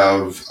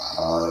have,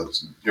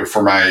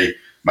 for my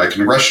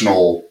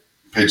congressional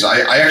pages,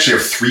 I actually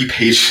have 3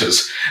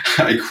 pages.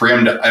 I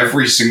crammed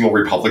every single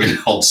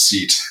Republican-held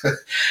seat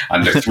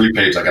onto 3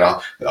 pages. I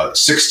got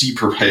 60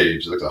 per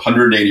page, like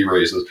 180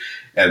 races.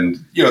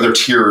 And, they're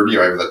tiered.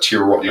 I have the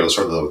tier,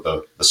 sort of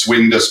the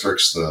swing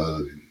districts,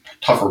 the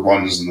tougher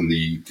ones, and then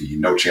the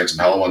no chance in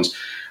hell ones.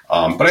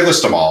 But I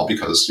list them all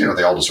because,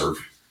 they all deserve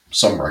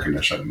some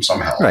recognition,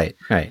 some help. Right,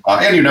 right.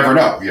 And you never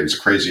know. It's a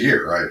crazy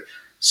year, right?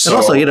 So, and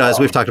also, as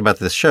we've talked about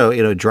this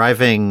show,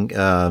 driving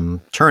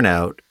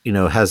turnout,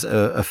 has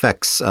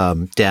effects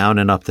down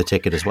and up the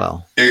ticket as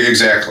well.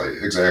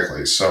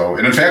 Exactly. So,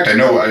 and in fact, I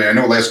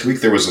know last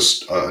week there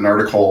was an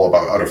article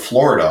out of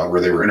Florida where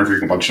they were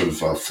interviewing a bunch of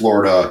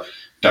Florida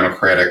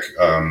Democratic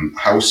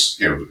House,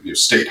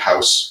 state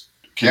House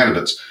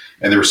candidates,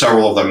 and there were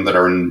several of them that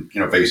are in,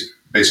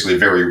 basically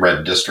very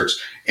red districts.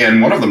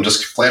 And one of them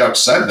just flat out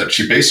said that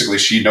she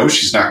knows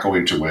she's not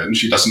going to win.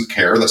 She doesn't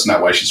care. That's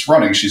not why she's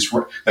running. She's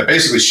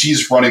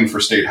running for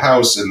state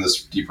house in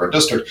this deep red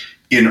district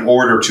in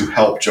order to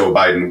help Joe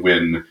Biden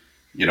win,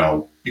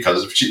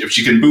 because if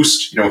she can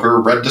boost,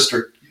 her red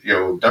district,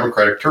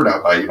 Democratic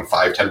turnout by,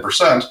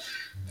 5-10%,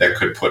 that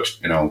could put,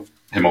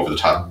 him over the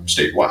top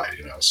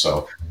statewide,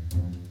 so.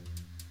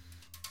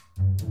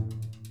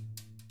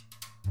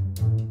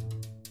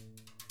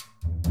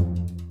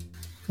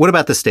 What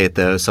about the state,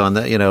 though? So on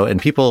the,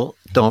 and people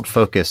don't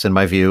focus, in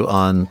my view,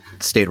 on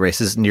state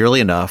races nearly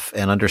enough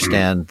and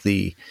understand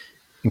the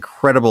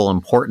incredible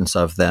importance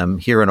of them.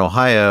 Here in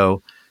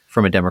Ohio,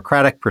 from a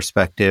Democratic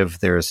perspective,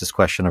 there's this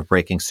question of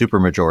breaking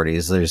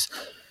supermajorities. There's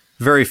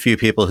very few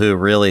people who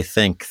really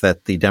think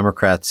that the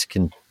Democrats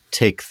can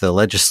take the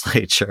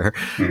legislature.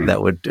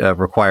 That would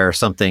require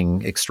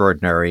something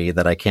extraordinary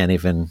that I can't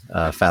even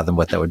fathom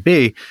what that would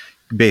be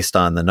based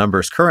on the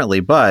numbers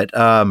currently. But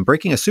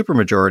breaking a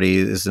supermajority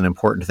is an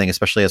important thing,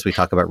 especially as we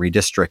talk about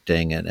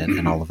redistricting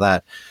and all of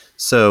that.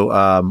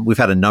 So we've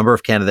had a number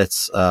of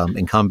candidates,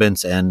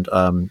 incumbents and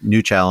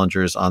new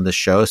challengers on this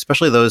show,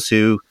 especially those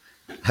who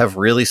have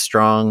really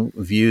strong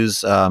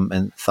views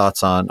and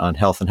thoughts on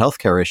health and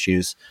healthcare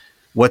issues.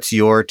 What's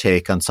your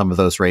take on some of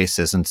those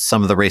races? And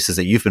some of the races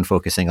that you've been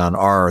focusing on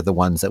are the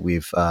ones that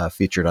we've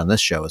featured on this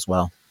show as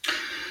well.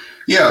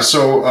 Yeah,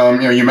 so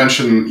you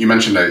mentioned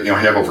that I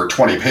have over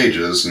 20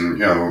 pages,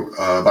 and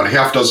about a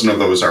half dozen of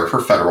those are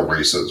for federal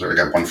races. I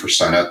got one for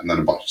Senate, and then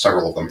about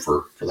several of them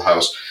for the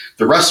House.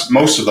 The rest,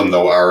 most of them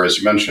though, are, as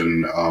you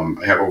mentioned,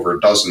 I have over a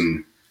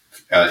dozen.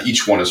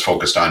 Each one is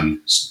focused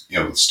on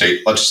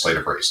state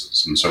legislative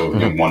races, and so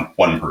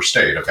one per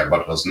state. I've got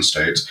about a dozen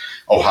states.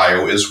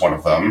 Ohio is one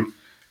of them.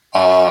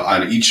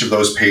 On each of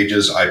those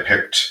pages, I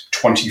picked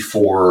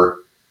 24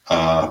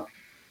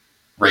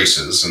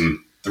 races, and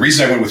the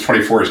reason I went with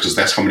 24 is because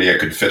that's how many I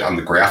could fit on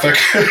the graphic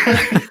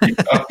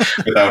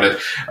without it.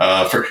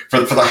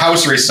 For the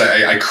House race,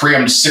 I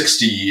crammed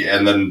 60,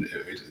 and then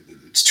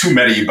it's too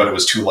many, but it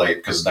was too late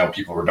because now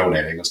people were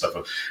donating and stuff.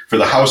 For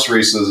the House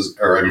races,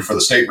 for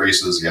the state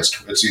races, yes,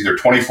 it's either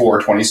 24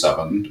 or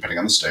 27, depending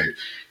on the state.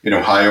 In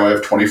Ohio, I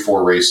have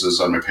 24 races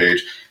on my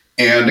page.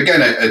 And again,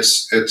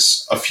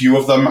 it's a few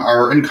of them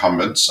are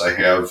incumbents. I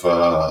have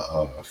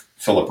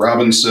Philip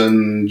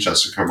Robinson,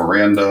 Jessica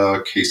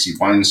Miranda, Casey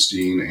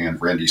Weinstein,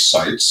 and Randy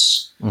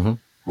Seitz, who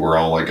are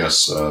all, I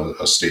guess,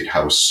 state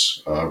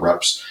House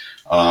reps.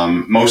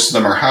 Most of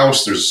them are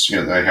House. There's,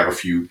 I have a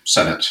few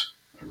Senate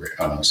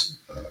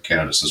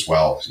candidates as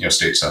well,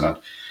 state Senate.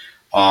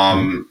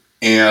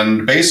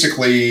 And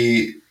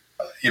basically,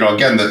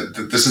 again,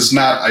 this is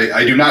not,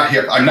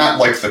 I'm not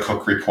like the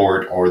Cook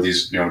Report or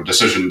these,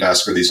 Decision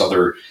Desk or these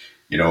other,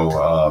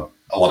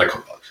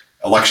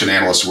 election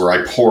analysts where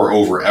I pour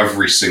over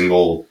every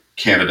single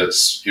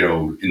candidate's,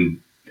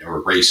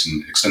 race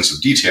in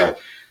extensive detail.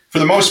 For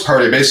the most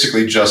part, I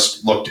basically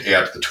just looked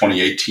at the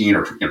 2018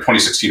 or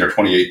 2016 or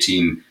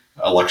 2018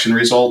 election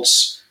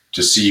results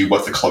to see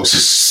what the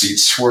closest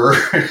seats were.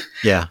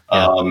 Yeah.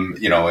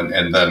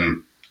 And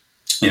then,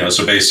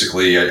 so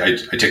basically I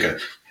take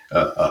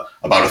about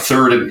a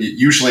third, and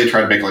usually I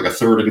try to make like a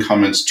third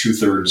incumbents,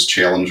 2/3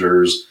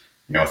 challengers,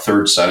 a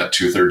third Senate,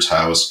 2/3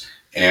 House,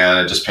 and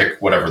I just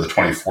pick whatever the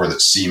 24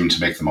 that seem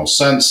to make the most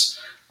sense.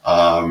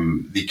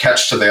 The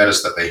catch to that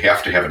is that they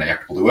have to have an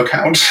ActBlue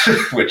account,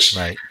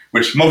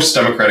 which most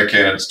Democratic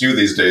candidates do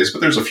these days,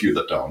 but there's a few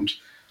that don't.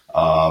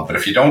 But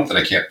if you don't, then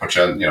I can't put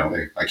you on,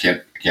 I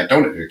can't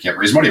donate, I can't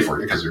raise money for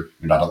you because you're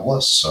not on the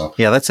list. So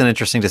yeah, that's an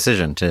interesting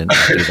decision to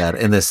do that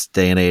in this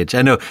day and age.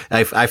 I know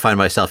I find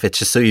myself, it's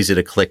just so easy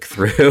to click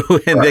through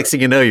and next thing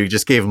you know, you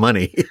just gave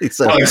money.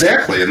 So. Well,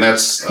 exactly. And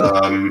that's,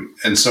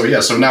 and so, yeah,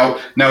 so now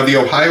the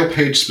Ohio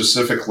page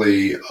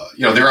specifically,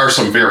 there are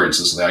some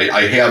variances.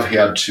 I have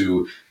had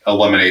to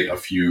eliminate a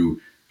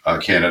few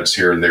candidates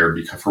here and there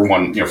because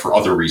for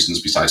other reasons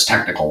besides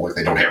technical, like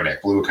they don't have an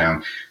ActBlue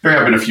account. There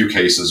have been a few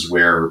cases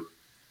where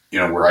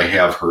I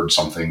have heard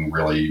something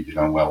really,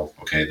 well,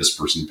 okay, this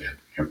person did,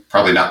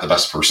 probably not the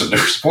best person to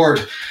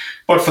support,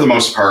 but for the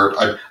most part,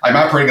 I'm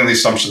operating on the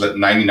assumption that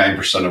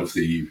 99% of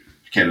the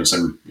candidates,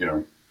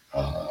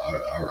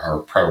 are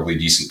probably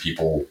decent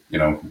people,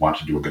 who want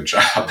to do a good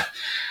job.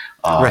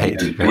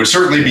 And would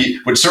certainly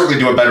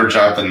do a better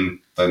job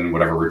than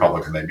whatever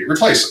Republican they'd be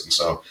replacing.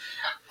 So.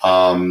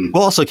 Well,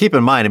 also keep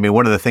in mind,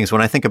 one of the things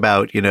when I think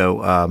about,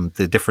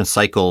 the different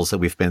cycles that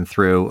we've been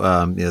through,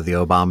 the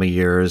Obama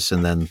years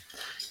and then,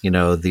 the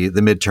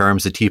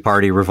midterms, the Tea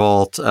Party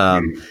revolt,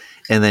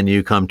 and then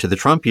you come to the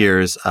Trump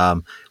years.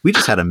 We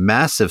just had a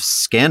massive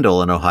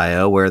scandal in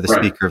Ohio where the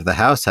Speaker of the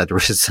House had to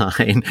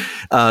resign.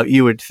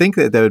 You would think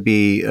that would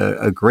be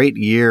a great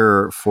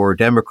year for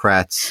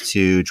Democrats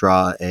to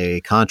draw a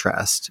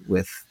contrast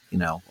with,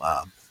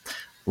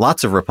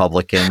 lots of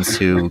Republicans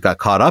who got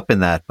caught up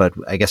in that, but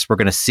I guess we're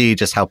going to see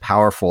just how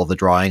powerful the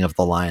drawing of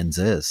the lines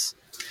is.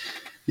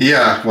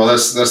 Yeah, well,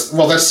 that's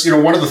one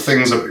of the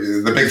things,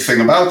 the big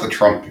thing about the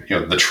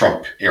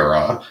Trump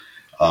era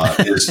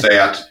is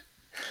that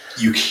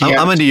you can't.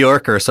 I'm a New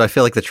Yorker, so I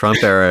feel like the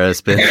Trump era has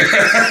been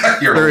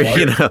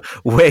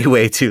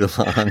way too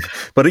long.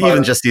 But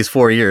even just these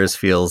 4 years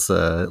feels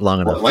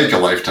long enough. Like a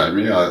lifetime,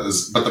 yeah.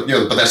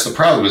 But that's the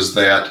problem is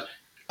that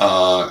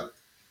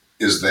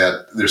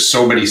there's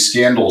so many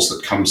scandals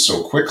that come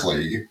so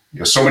quickly,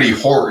 so many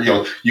horror,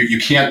 you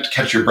can't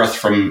catch your breath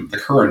from the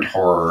current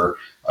horror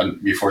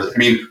before.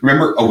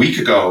 Remember a week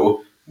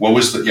ago, what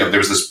was there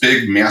was this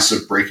big,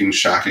 massive, breaking,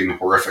 shocking,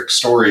 horrific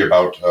story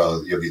about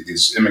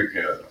these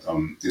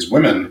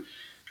women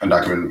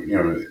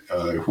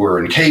undocumented, who are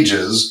in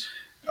cages,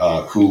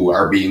 who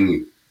are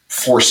being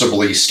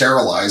forcibly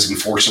sterilized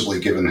and forcibly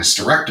given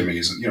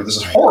hysterectomies. And, this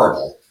is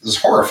horrible. This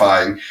is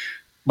horrifying.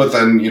 But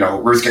then,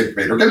 Ruth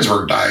Bader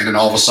Ginsburg died, and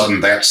all of a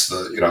sudden that's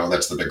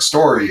the big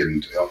story.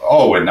 And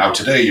and now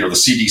today, the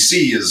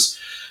CDC is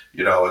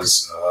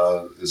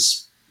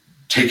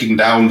taking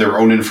down their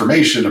own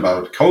information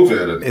about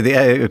COVID. And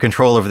the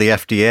control over the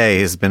FDA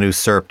has been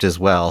usurped as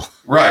well.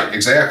 Right,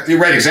 exactly.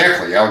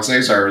 Alex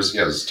Azar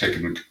is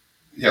taking.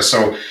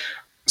 So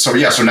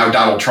now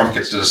Donald Trump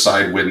gets to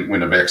decide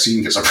when a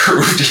vaccine gets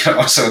approved.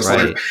 So it's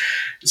right.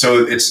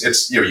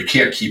 it's you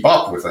can't keep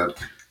up with it.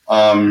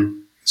 A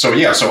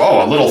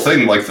little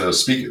thing like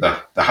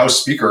the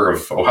House Speaker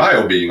of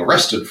Ohio being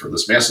arrested for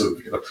this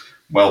massive,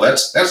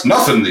 that's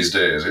nothing these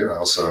days,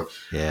 So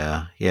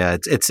yeah,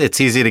 it's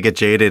easy to get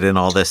jaded in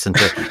all this and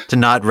to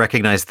not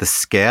recognize the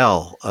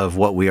scale of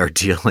what we are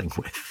dealing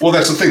with. Well,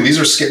 that's the thing. These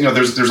are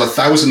there's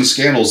 1,000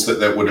 scandals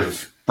that would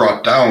have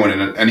brought down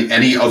in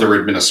any other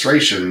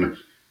administration,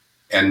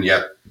 and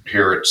yet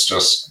here it's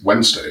just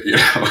Wednesday,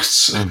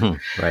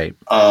 Right.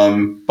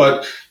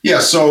 But yeah,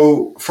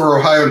 so for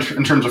Ohio,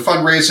 in terms of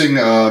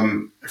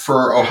fundraising,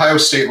 for Ohio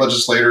state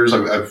legislators,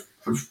 I've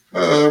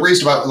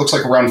raised about, it looks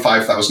like around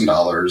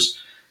 $5,000,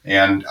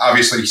 and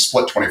obviously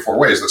split 24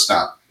 ways. That's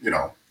not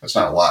a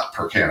lot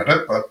per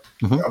candidate, but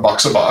a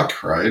buck's a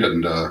buck, right?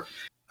 And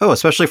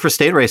especially for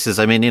state races.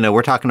 I mean,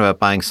 we're talking about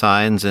buying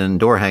signs and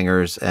door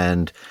hangers,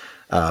 and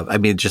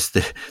just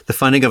the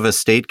funding of a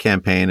state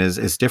campaign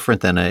is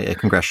different than a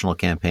congressional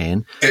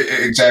campaign.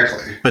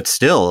 Exactly. But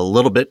still, a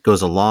little bit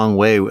goes a long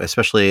way,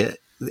 especially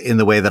in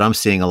the way that I'm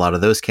seeing a lot of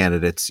those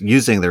candidates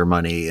using their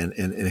money in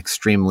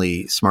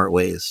extremely smart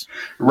ways.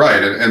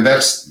 Right. And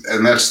that's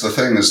the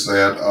thing is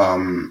that,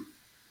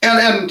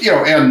 and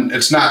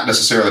it's not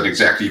necessarily an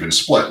exact even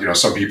split.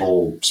 Some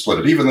people split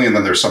it evenly, and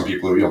then there's some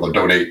people who, they'll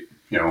donate,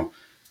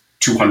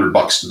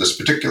 $200 to this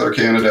particular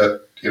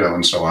candidate,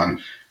 and so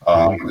on.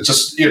 It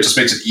just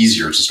makes it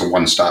easier. It's just a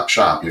one-stop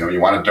shop.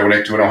 You want to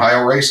donate to an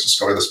Ohio race,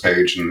 just go to this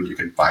page and you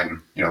can find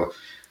the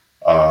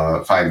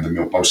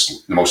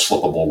most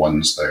flippable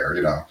ones there.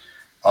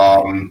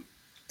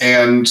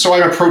 And so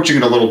I'm approaching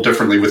it a little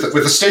differently with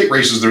the state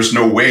races. There's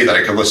no way that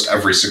I can list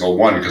every single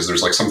one because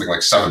there's something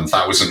like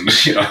 7,000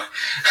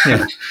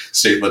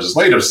 state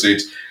legislative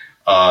seats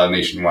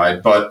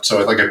nationwide. But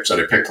so like I said,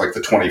 I picked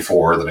the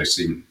 24 that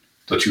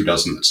the 2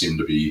 dozen that seem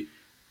to be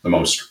the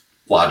most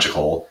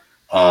logical.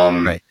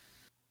 Right.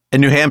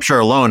 And New Hampshire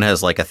alone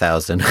has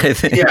 1,000, I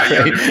think.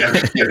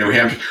 Yeah, New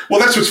Hampshire. Well,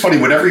 that's what's funny.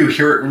 Whenever you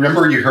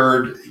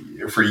heard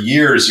for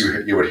years,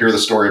 you would hear the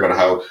story about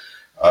how,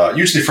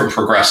 usually from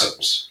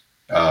progressives,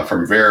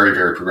 from very,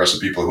 very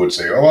progressive people who would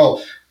say,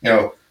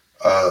 the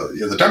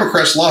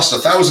Democrats lost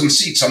 1,000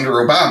 seats under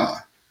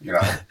Obama,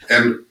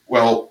 and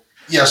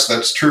yes,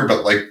 that's true,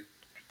 but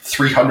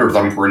 300 of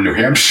them were in New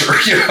Hampshire,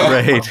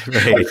 Right.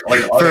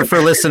 For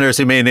listeners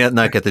who may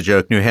not get the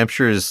joke, New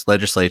Hampshire's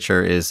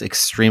legislature is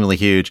extremely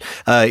huge.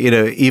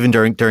 Even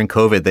during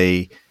COVID,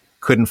 they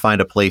couldn't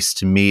find a place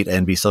to meet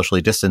and be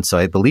socially distanced. So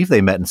I believe they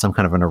met in some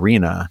kind of an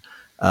arena.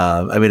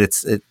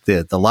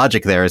 The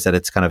logic there is that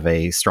it's kind of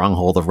a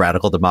stronghold of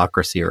radical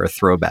democracy or a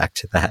throwback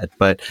to that.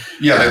 But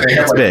yeah,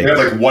 they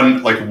have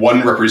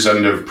one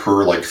representative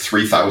per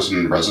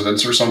 3,000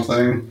 residents or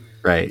something.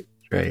 Right.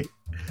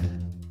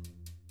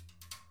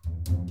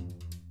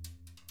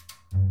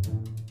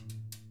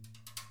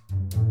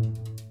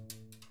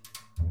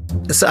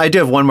 So I do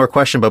have one more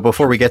question, but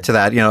before we get to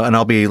that, and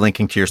I'll be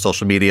linking to your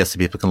social media so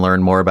people can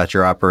learn more about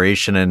your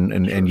operation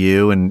and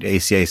you and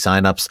ACA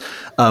signups.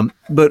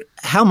 But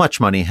how much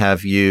money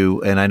have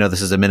you, and I know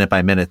this is a minute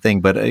by minute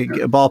thing, but a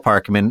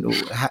ballpark,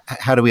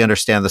 how do we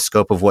understand the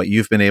scope of what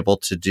you've been able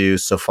to do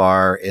so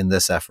far in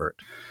this effort?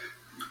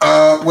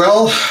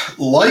 Oddly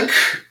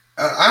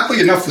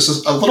enough,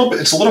 it's a little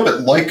bit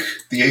like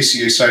the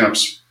ACA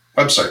signups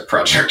website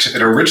project.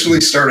 It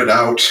originally started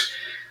out,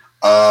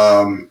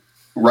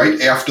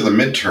 right after the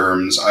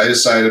midterms. I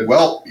decided,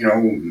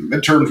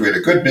 midterms, we had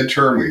a good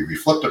midterm. We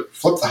flipped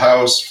the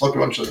House, flipped a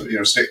bunch of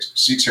state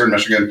seats here in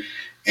Michigan,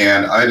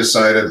 and I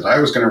decided that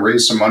I was going to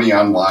raise some money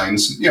online.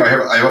 So,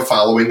 I have a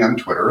following on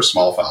Twitter, a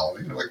small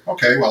following. And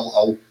okay,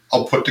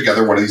 I'll put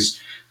together one of these,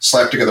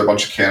 slap together a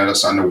bunch of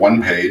candidates onto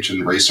one page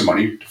and raise some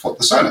money to flip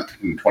the Senate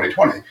in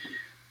 2020.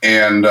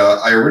 And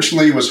I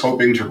originally was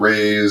hoping to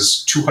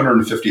raise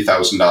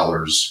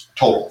 $250,000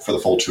 total for the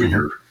full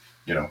 2-year,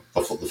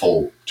 the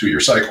full 2-year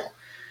cycle.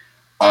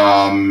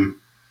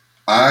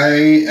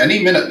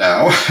 Any minute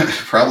now,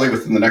 probably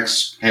within the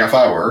next half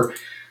hour,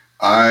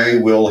 I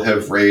will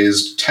have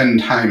raised 10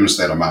 times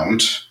that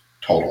amount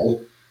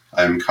total.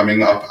 I'm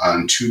coming up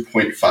on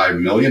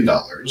 $2.5 million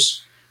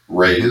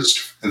raised,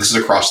 and this is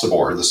across the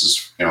board. This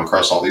is,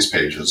 across all these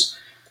pages.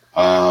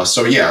 It's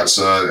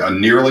a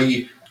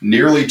nearly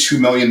 $2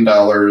 million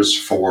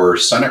for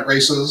Senate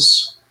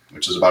races,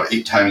 which is about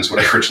 8 times what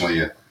I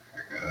originally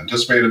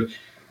anticipated.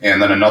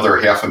 and then another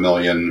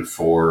 $500,000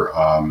 for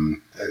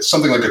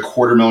something like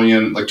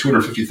 $250,000, like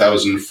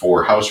 $250,000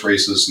 for House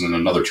races, and then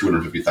another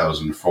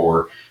 $250,000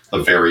 for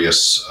the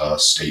various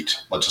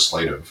state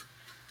legislative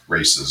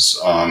races.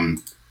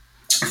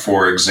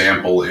 For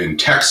example, in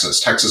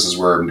Texas is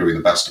where I'm doing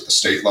the best at the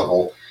state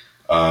level.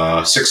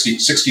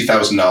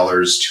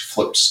 $60,000 to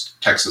flip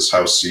Texas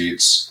House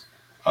seats.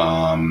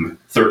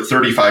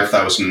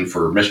 $35,000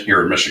 for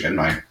here in Michigan,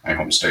 my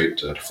home state,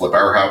 to flip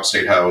our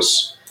state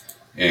house,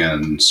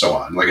 and so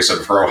on. Like I said,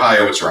 for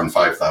Ohio, it's around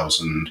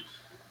 $5,000.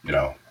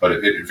 But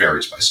it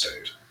varies by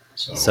state.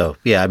 So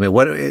yeah, I mean,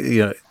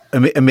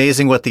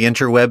 amazing what the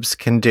interwebs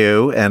can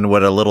do, and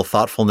what a little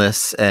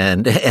thoughtfulness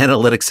and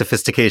analytic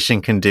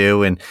sophistication can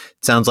do. And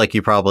it sounds like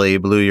you probably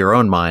blew your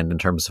own mind in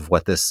terms of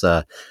what this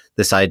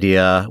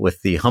idea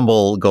with the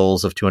humble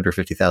goals of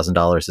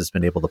 $250,000 has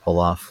been able to pull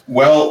off.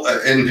 Well,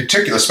 in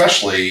particular,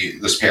 especially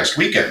this past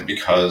weekend,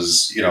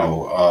 because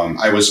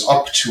I was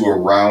up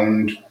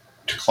to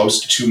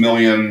close to 2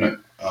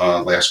 million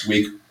last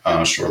week,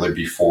 shortly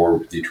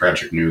before the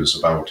tragic news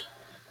about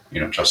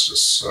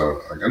Justice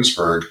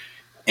Ginsburg.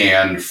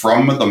 And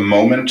from the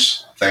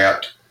moment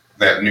that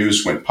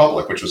news went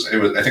public, I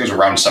think it was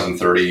around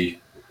 7:30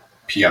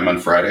 p.m. on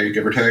Friday,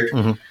 give or take.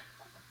 Mm-hmm.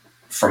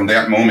 From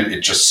that moment,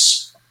 it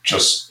just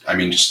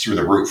through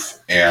the roof.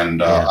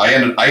 And I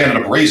ended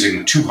up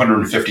raising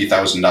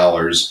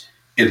 $250,000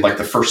 in like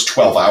the first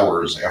 12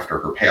 hours after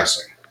her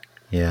passing.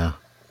 Yeah.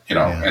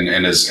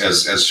 And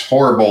as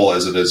horrible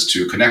as it is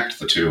to connect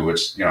the two,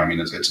 it's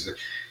it's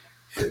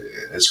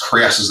as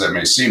crass as that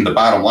may seem. The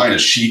bottom line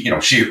is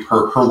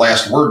her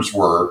last words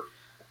were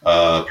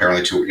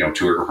apparently to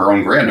her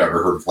own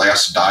granddaughter. Her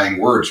last dying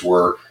words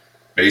were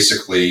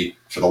basically,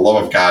 "For the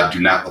love of God, do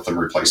not let them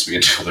replace me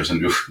until there's a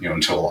new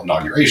until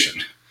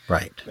inauguration."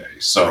 Right. Okay.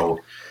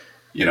 So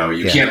you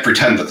can't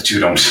pretend that the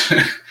two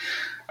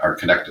aren't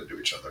connected to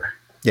each other.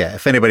 Yeah,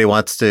 if anybody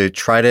wants to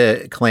try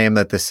to claim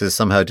that this is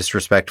somehow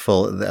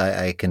disrespectful,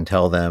 I can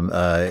tell them,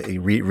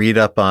 read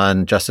up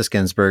on Justice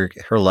Ginsburg,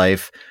 her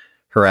life,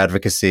 her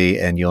advocacy,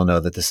 and you'll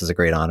know that this is a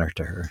great honor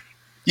to her.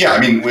 Yeah,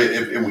 I mean,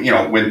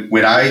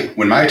 when I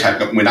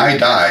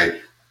die,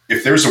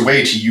 if there's a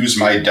way to use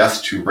my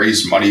death to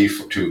raise money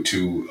to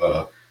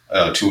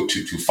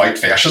fight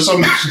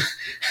fascism,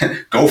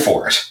 go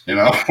for it.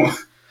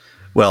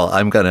 Well,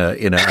 I'm gonna,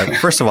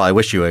 first of all, I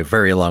wish you a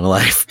very long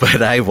life,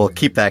 but I will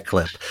keep that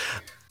clip.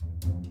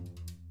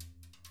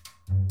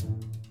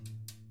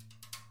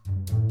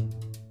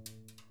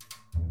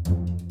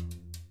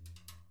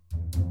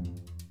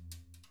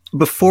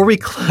 Before we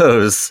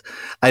close,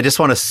 I just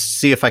want to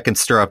see if I can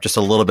stir up just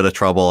a little bit of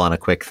trouble on a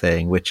quick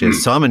thing, which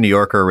is, so I'm a New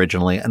Yorker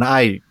originally, and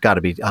I got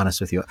to be honest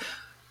with you,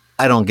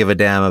 I don't give a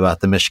damn about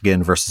the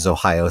Michigan versus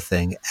Ohio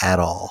thing at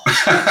all.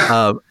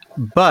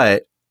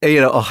 But,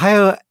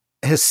 Ohio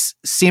has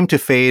seemed to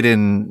fade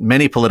in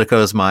many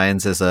politicos'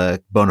 minds as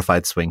a bona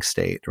fide swing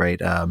state, right?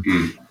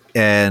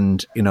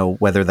 And,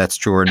 whether that's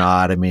true or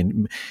not, I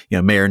mean,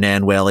 Mayor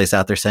Nan Whaley's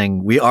out there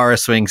saying we are a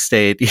swing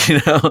state,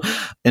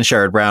 and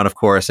Sherrod Brown, of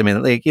course. I mean,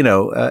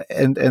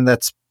 and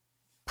that's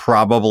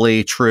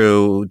probably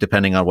true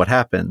depending on what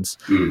happens.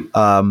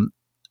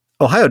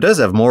 Ohio does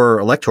have more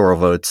electoral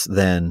votes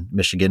than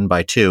Michigan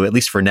by 2, at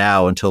least for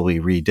now, until we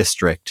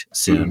redistrict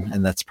soon.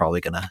 And that's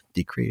probably going to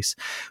decrease.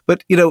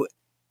 But,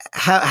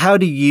 how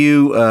do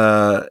you,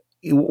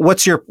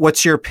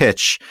 what's your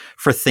pitch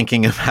for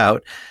thinking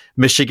about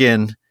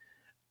Michigan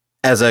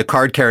as a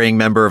card-carrying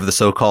member of the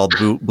so-called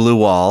blue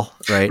wall,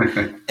 right?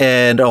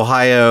 And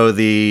Ohio,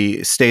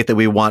 the state that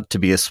we want to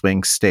be a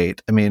swing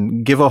state. I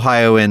mean, give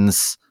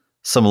Ohioans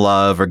some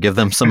love or give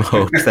them some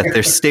hope that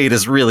their state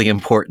is really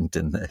important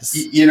in this.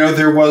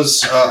 There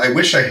was, I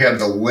wish I had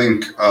the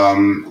link,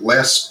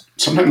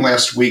 sometime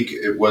last week,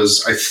 it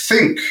was, I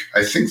think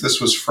this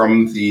was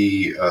from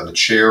the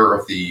chair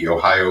of the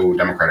Ohio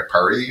Democratic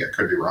Party. I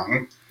could be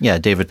wrong. Yeah,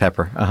 David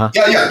Pepper. Uh-huh.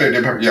 Yeah,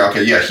 David Pepper. Yeah,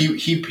 okay. Yeah,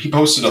 he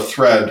posted a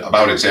thread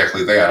about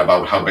exactly that,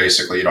 about how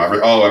basically,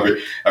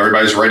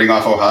 everybody's writing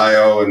off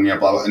Ohio and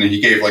blah, blah, and he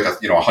gave like a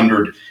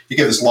 100. He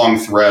gave this long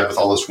thread with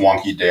all this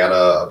wonky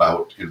data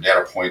about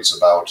data points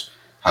about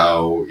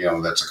how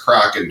that's a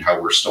crock and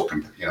how we're still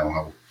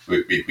how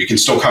we can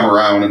still come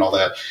around and all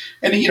that.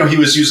 And he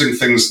was using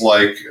things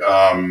like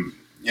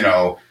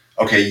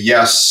okay,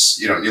 yes,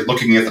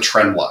 looking at the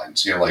trend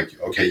lines,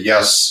 okay,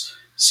 yes,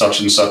 such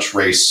and such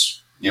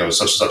race, such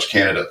and such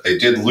candidate, they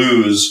did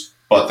lose,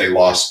 but they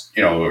lost,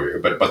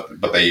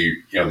 but they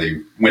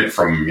went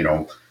from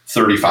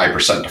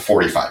 35% to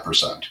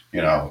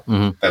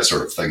 45%, that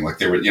sort of thing. Like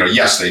they were,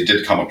 yes, they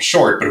did come up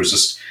short, but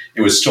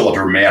it was still a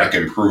dramatic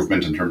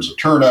improvement in terms of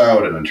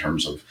turnout and in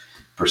terms of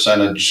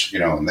percentage,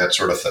 and that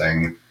sort of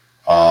thing.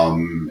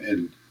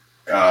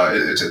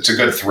 It's a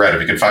good thread.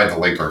 If you can find the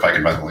link, or if I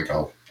can find the link,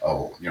 I'll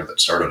that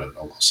started it,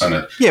 I'll send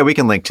it. Yeah, we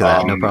can link to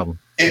that. No problem.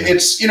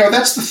 It's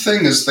that's the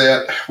thing, is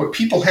that what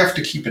people have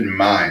to keep in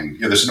mind.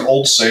 There's an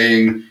old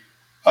saying.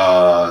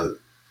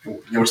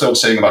 What's the old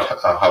saying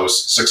about how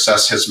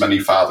success has many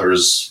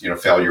fathers?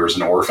 Failure is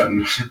an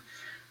orphan,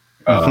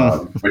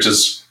 which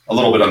is a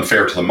little bit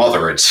unfair to the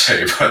mother, I'd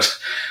say, but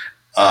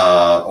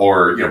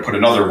or put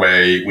another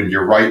way, when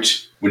you're right,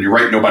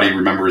 nobody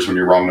remembers. When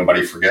you're wrong,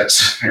 nobody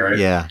forgets. Right?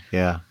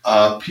 Yeah.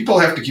 People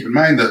have to keep in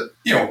mind that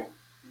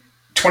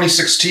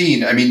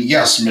 2016. I mean,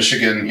 yes,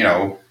 Michigan.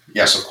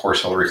 Yes, of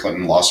course, Hillary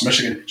Clinton lost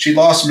Michigan. She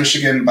lost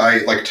Michigan by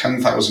like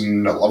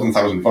 10,000,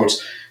 11,000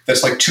 votes.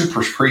 That's like 2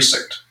 per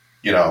precinct.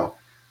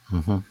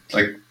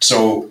 Like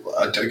so,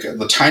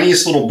 the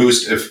tiniest little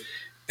boost, if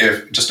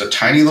just a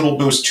tiny little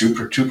boost, two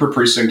per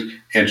precinct,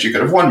 and she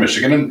could have won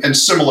Michigan, and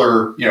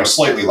similar,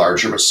 slightly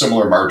larger, but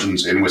similar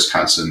margins in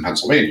Wisconsin and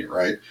Pennsylvania,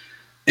 right?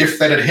 If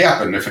that had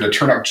happened, if it had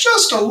turned out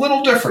just a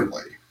little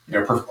differently,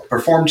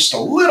 performed just a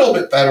little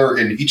bit better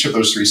in each of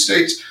those 3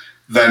 states,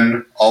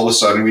 then all of a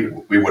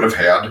sudden we would have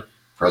had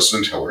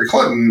President Hillary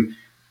Clinton,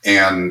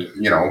 and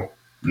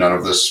none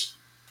of this,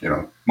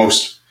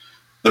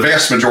 the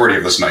vast majority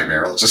of this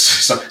nightmare. Let's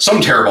just say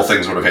some terrible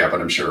things would have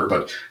happened, I'm sure,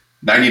 but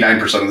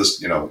 99% of this,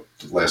 the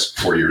last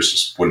 4 years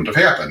just wouldn't have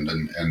happened.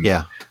 And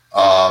that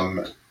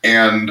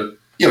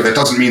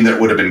doesn't mean that it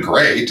would have been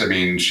great. I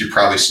mean, she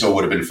probably still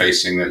would have been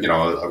facing,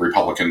 a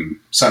Republican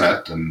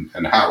Senate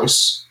and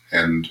House,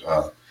 and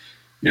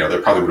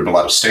there probably would have been a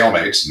lot of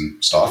stalemates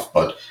and stuff,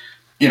 but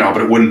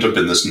it wouldn't have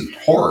been this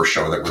horror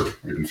show that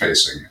we've been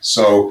facing.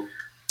 So,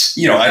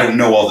 I don't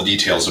know all the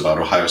details about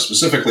Ohio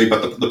specifically,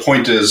 but the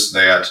point is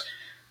that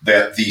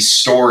the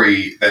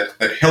story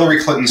that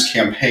Hillary Clinton's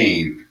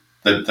campaign,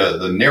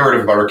 the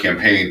narrative about her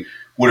campaign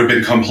would have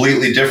been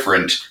completely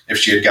different if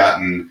she had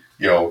gotten,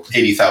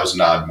 80,000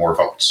 odd more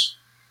votes.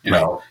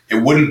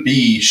 It wouldn't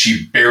be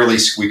she barely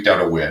squeaked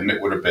out a win.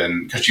 It would have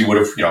been because she would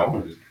have,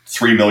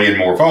 3 million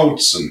more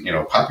votes and,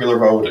 popular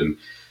vote and,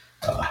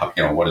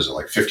 what is it,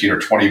 like 15 or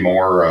 20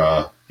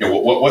 more,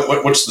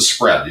 what's the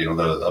spread,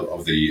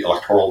 of the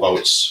electoral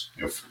votes,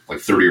 like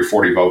 30 or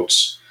 40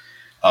 votes.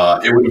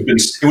 It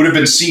would have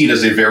been seen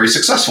as a very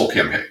successful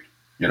campaign,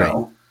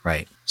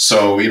 Right.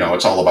 So,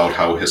 it's all about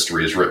how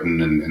history is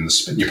written and the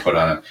spin you put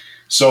on it.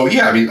 So,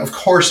 yeah, I mean, of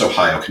course,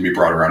 Ohio can be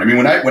brought around. I mean,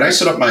 when I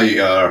set up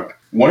my,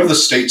 one of the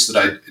states that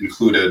I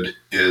included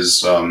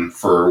is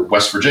for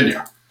West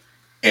Virginia.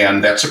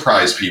 And that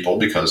surprised people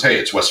because, hey,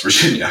 it's West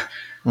Virginia.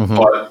 Mm-hmm.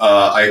 But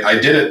I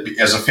did it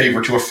as a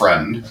favor to a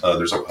friend.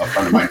 There's a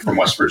friend of mine from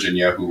West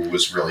Virginia who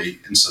was really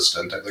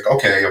insistent. I'm like,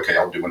 okay,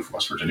 I'll do one for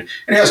West Virginia.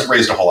 And it hasn't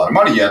raised a whole lot of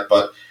money yet,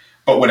 but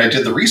when I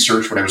did the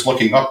research, when I was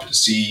looking up to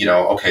see,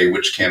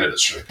 which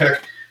candidates should I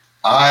pick,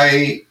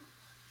 I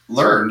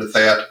learned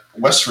that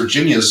West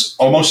Virginia's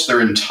almost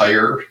their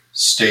entire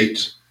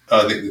state,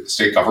 the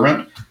state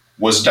government,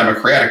 was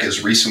Democratic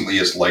as recently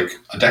as like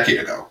a decade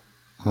ago.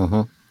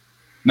 Mm-hmm.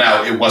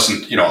 Now, it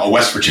wasn't, a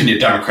West Virginia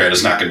Democrat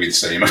is not going to be the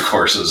same, of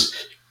course, as,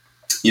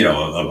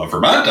 a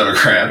Vermont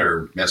Democrat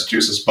or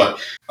Massachusetts. But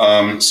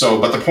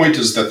but the point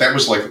is that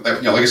was like,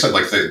 like I said,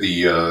 like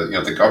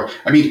the governor.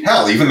 I mean,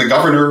 hell, even the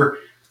governor,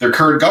 their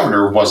current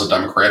governor was a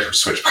Democrat who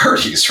switched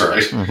parties,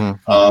 right?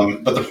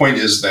 Mm-hmm. But the point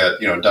is that,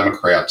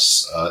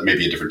 Democrats,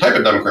 maybe a different type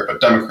of Democrat,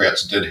 but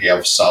Democrats did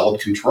have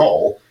solid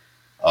control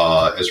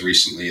as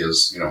recently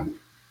as,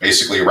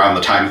 basically around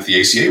the time that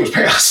the ACA was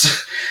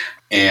passed.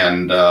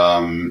 And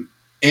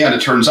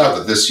it turns out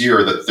that this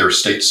year that their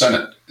state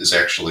Senate is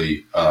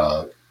actually,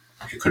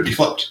 it could be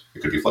flipped. It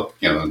could be flipped.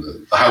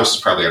 The House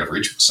is probably out of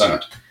reach of the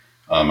Senate.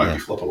 Might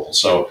be flippable.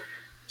 So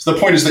the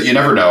point is that you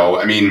never know.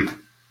 I mean,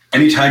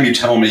 anytime you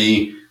tell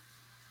me,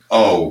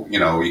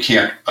 you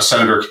can't,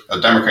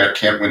 a Democrat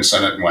can't win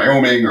Senate in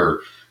Wyoming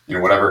or,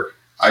 whatever,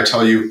 I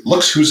tell you,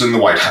 look who's in the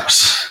White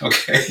House.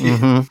 Okay.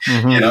 Mm-hmm,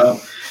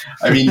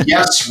 mm-hmm. I mean,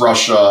 yes,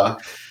 Russia.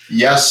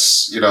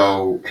 Yes,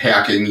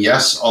 hacking.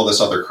 Yes, all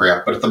this other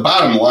crap. But the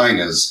bottom line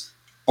is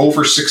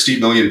over 60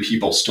 million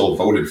people still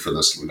voted for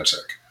this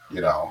lunatic,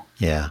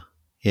 Yeah.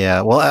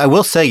 Yeah. Well, I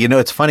will say,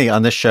 it's funny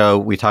on this show,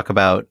 we talk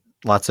about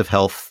lots of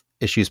health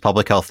issues,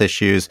 public health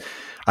issues.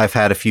 I've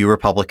had a few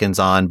Republicans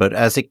on, but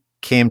as it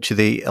came to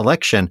the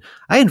election,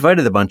 I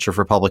invited a bunch of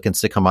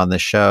Republicans to come on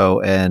this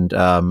show. And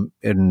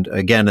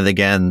again and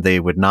again, they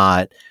would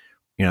not,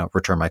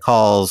 return my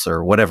calls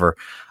or whatever.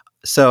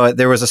 So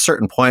there was a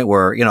certain point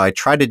where, I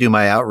tried to do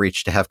my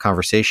outreach to have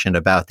conversation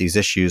about these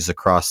issues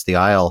across the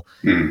aisle.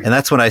 And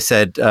that's when I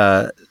said,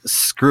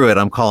 screw it,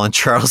 I'm calling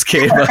Charles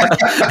Caba.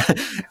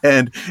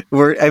 And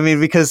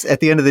because at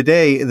the end of the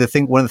day,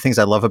 one of the things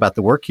I love about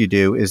the work you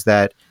do is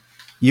that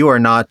you are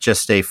not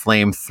just a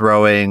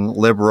flame-throwing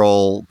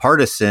liberal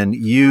partisan.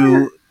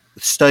 You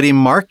study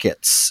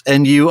markets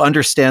and you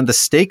understand the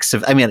stakes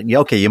of,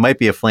 you might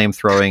be a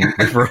flame-throwing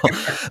liberal,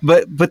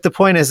 but the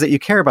point is that you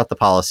care about the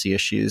policy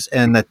issues,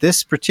 and that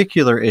this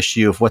particular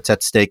issue of what's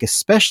at stake,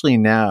 especially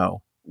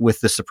now with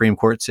the Supreme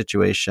Court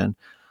situation,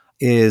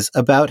 is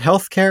about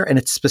healthcare, and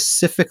it's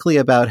specifically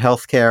about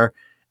healthcare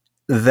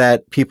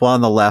that people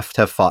on the left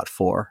have fought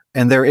for.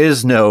 And there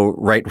is no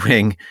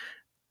right-wing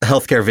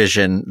healthcare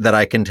vision that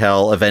I can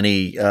tell of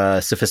any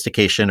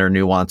sophistication or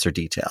nuance or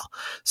detail.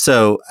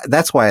 So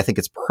that's why I think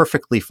it's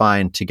perfectly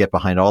fine to get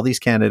behind all these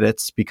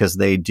candidates, because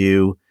they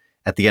do,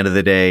 at the end of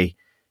the day,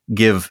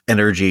 give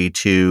energy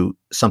to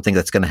something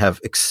that's going to have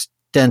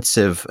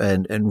extensive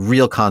and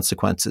real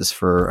consequences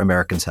for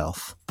Americans'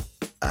 health.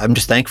 I'm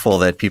just thankful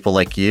that people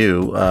like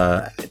you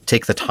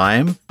take the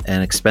time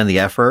and expend the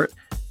effort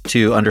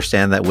to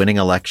understand that winning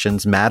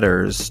elections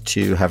matters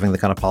to having the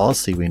kind of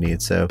policy we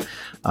need. So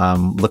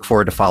look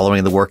forward to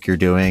following the work you're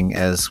doing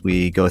as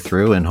we go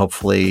through, and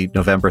hopefully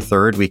November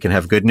 3rd, we can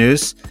have good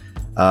news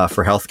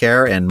for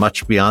healthcare and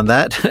much beyond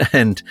that.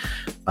 And,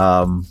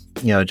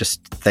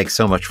 just thanks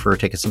so much for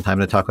taking some time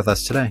to talk with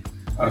us today.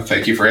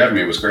 Thank you for having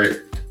me. It was great.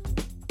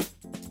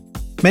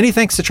 Many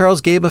thanks to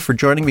Charles Gaba for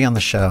joining me on the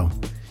show.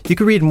 You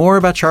can read more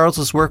about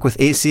Charles's work with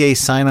ACA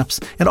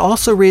signups and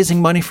also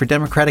raising money for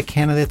Democratic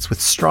candidates with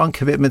strong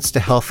commitments to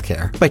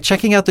healthcare by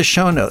checking out the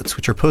show notes,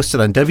 which are posted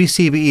on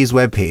WCBE's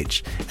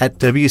webpage at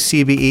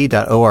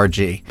wcbe.org.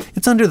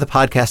 It's under the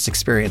Podcast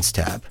Experience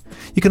tab.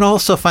 You can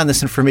also find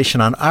this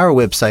information on our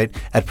website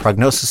at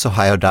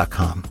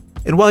prognosisohio.com.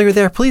 And while you're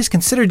there, please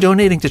consider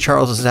donating to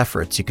Charles's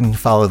efforts. You can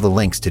follow the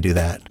links to do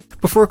that.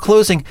 Before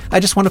closing, I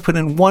just want to put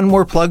in one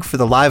more plug for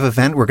the live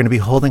event we're going to be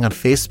holding on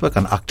Facebook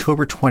on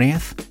October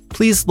 20th.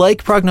 Please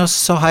like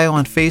Prognosis Ohio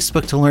on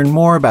Facebook to learn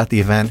more about the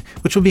event,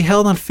 which will be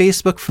held on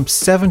Facebook from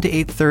 7 to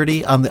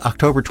 8:30 on the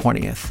October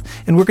 20th.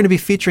 And we're going to be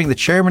featuring the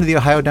chairman of the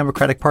Ohio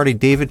Democratic Party,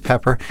 David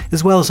Pepper,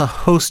 as well as a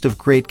host of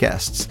great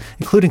guests,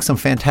 including some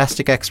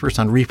fantastic experts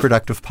on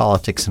reproductive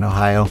politics in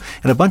Ohio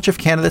and a bunch of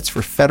candidates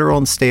for federal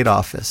and state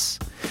office.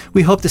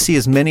 We hope to see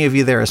as many of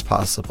you there as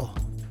possible.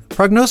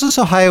 Prognosis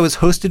Ohio is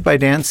hosted by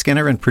Dan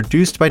Skinner and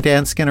produced by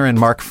Dan Skinner and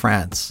Mark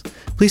France.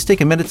 Please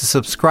take a minute to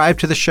subscribe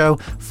to the show,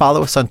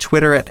 follow us on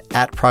Twitter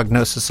at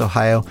Prognosis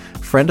Ohio,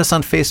 friend us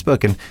on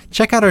Facebook, and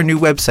check out our new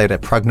website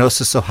at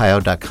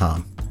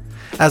prognosisohio.com.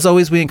 As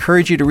always, we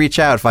encourage you to reach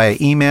out via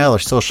email or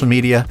social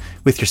media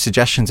with your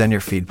suggestions and your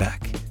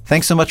feedback.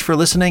 Thanks so much for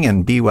listening,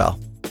 and be well.